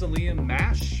Mausoleum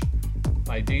Mash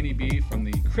by Danny B from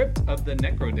the Crypt of the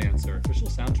Necrodancer official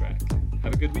soundtrack.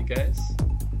 Have a good week, guys.